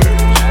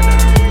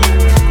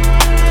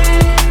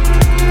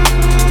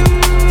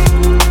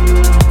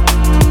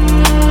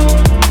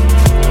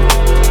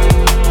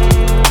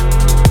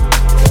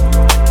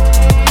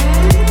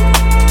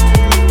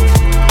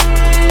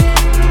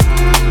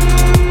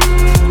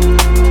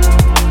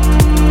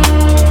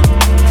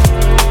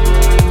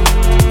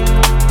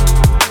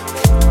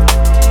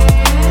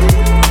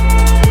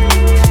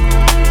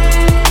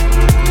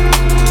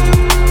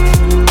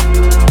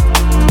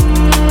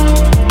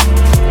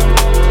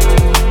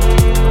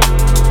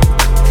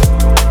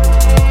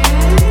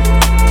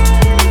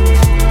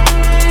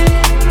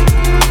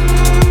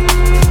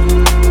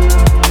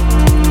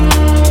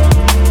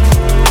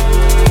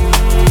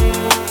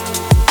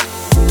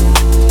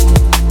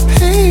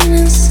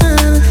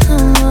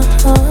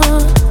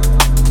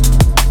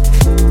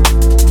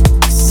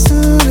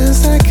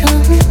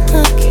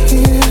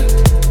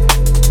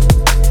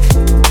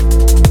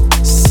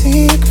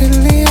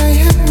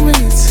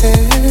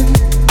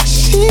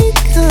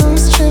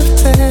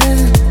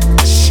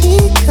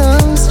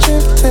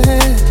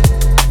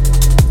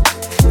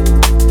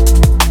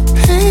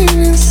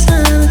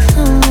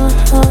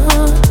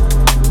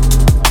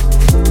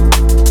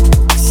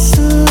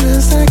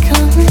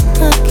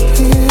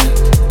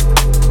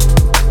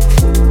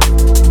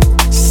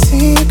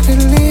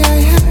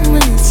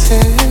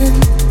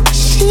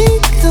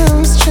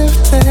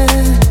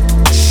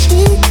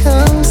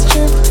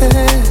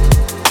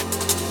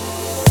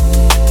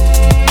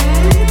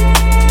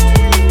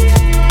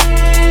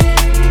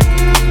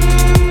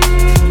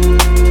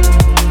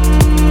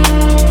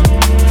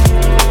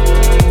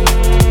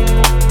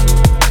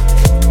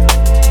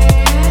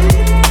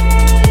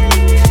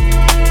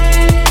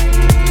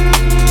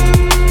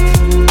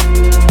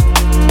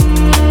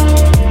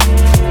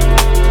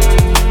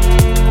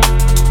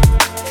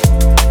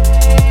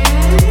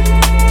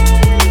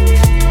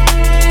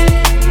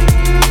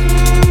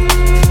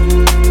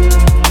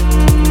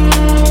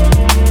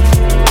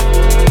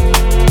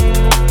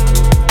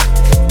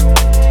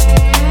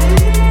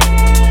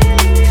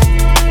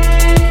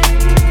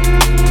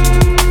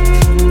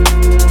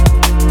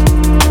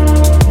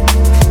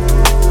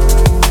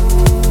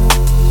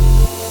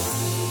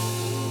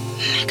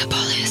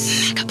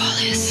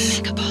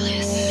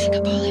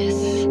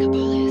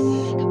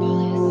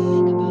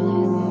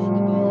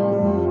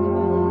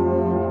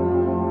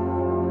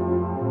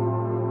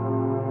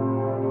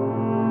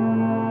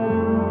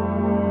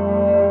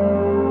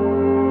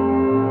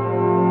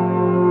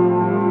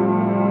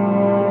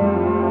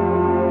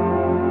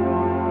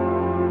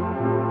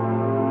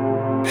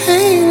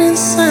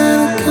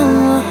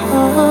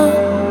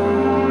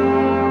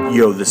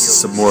 Yo, this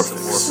is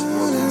Amorphous.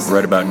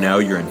 Right about now,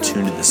 you're in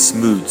tune to the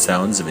smooth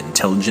sounds of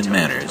Intelligent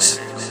Manners.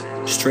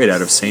 Straight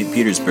out of St.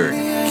 Petersburg.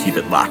 Keep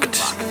it locked.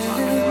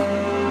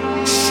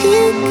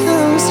 She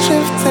comes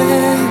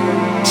drifting,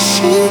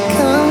 she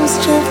comes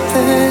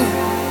drifting.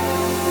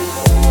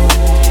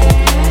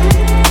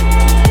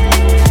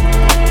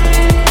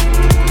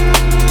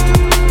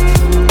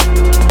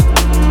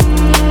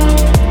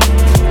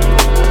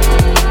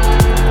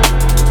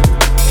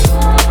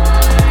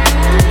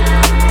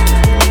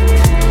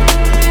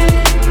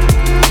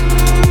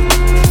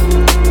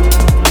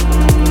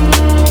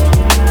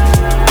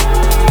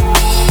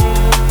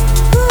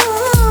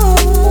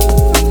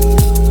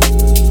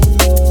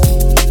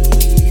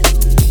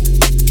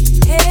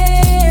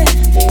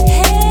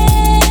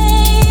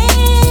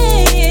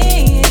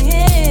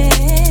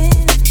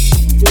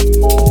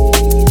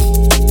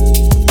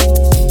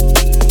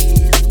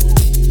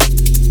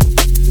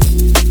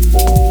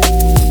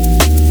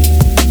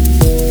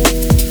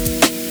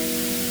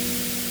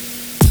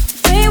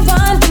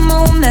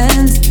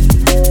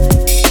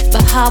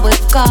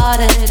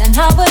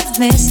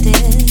 Missed it,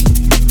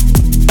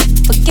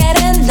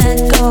 forgetting, let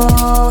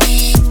go,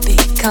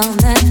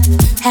 becoming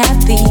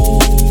happy.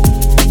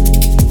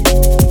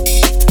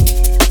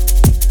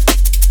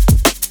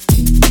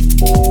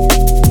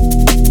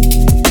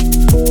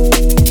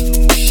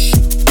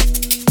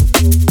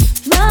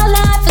 My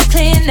life is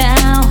clear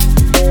now,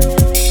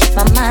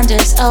 my mind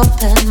is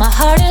open, my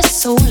heart is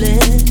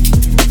solid,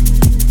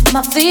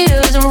 my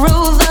fears are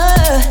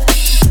over,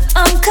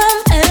 I'm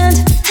calm and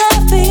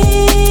happy.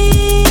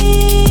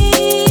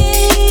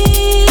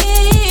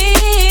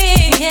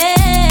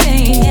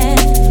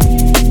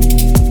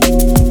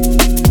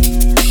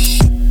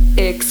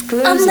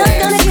 I'm not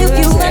gonna give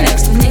you an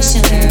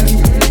explanation of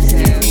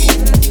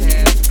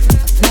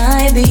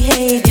my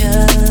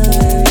behavior.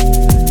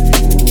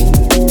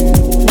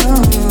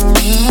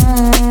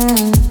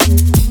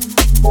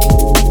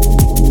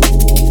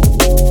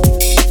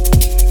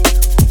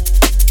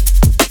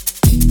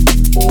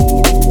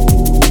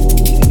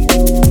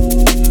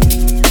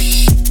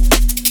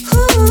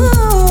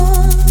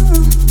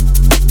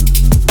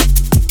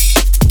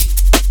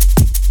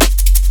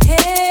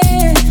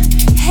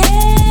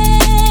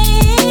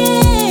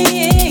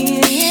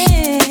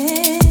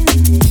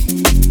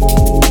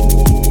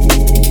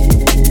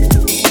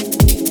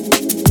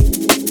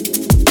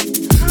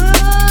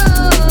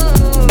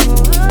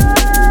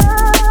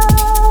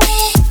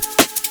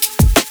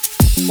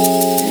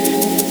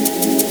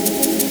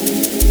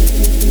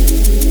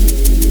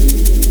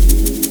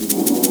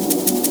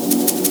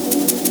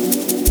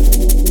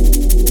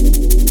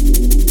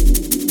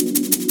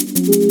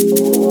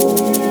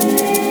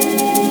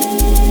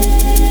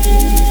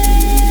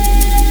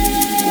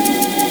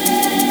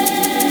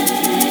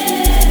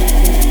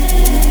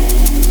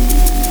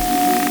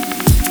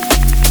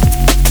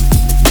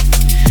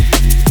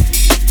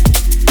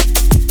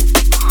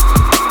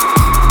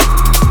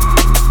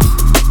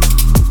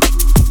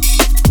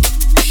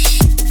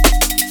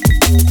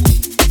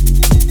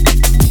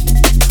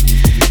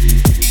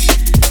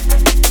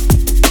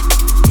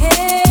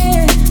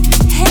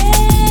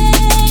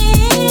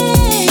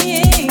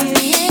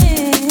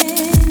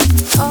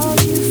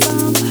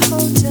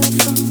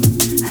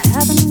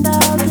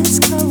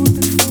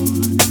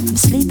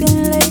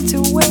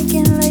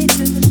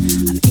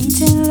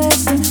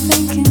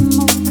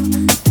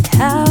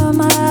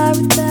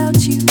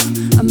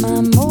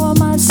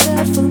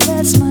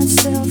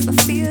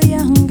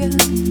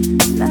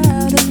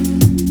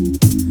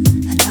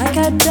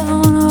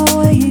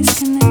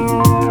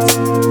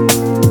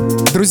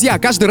 Друзья,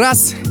 каждый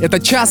раз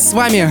этот час с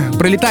вами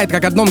пролетает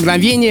как одно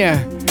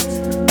мгновение.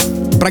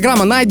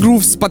 Программа Night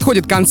Grooves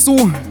подходит к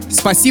концу.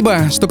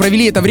 Спасибо, что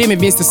провели это время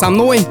вместе со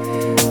мной.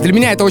 Для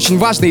меня это очень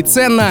важно и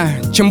ценно.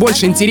 Чем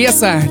больше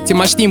интереса, тем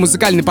мощнее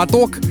музыкальный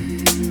поток.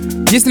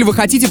 Если вы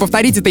хотите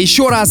повторить это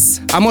еще раз,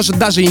 а может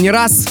даже и не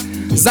раз,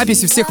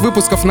 записи всех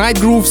выпусков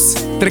Night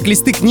Grooves,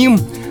 трек-листы к ним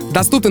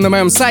доступны на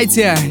моем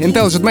сайте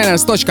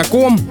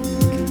intelligentmanners.com.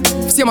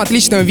 Всем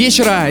отличного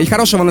вечера и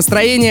хорошего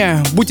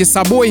настроения. Будьте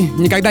собой,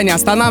 никогда не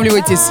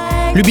останавливайтесь.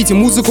 Любите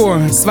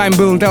музыку. С вами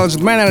был Intelligent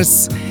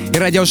Manners и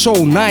радиошоу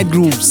Night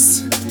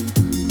Grooves.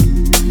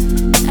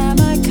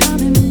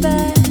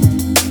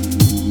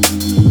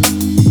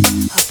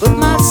 Put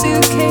my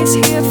suitcase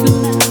here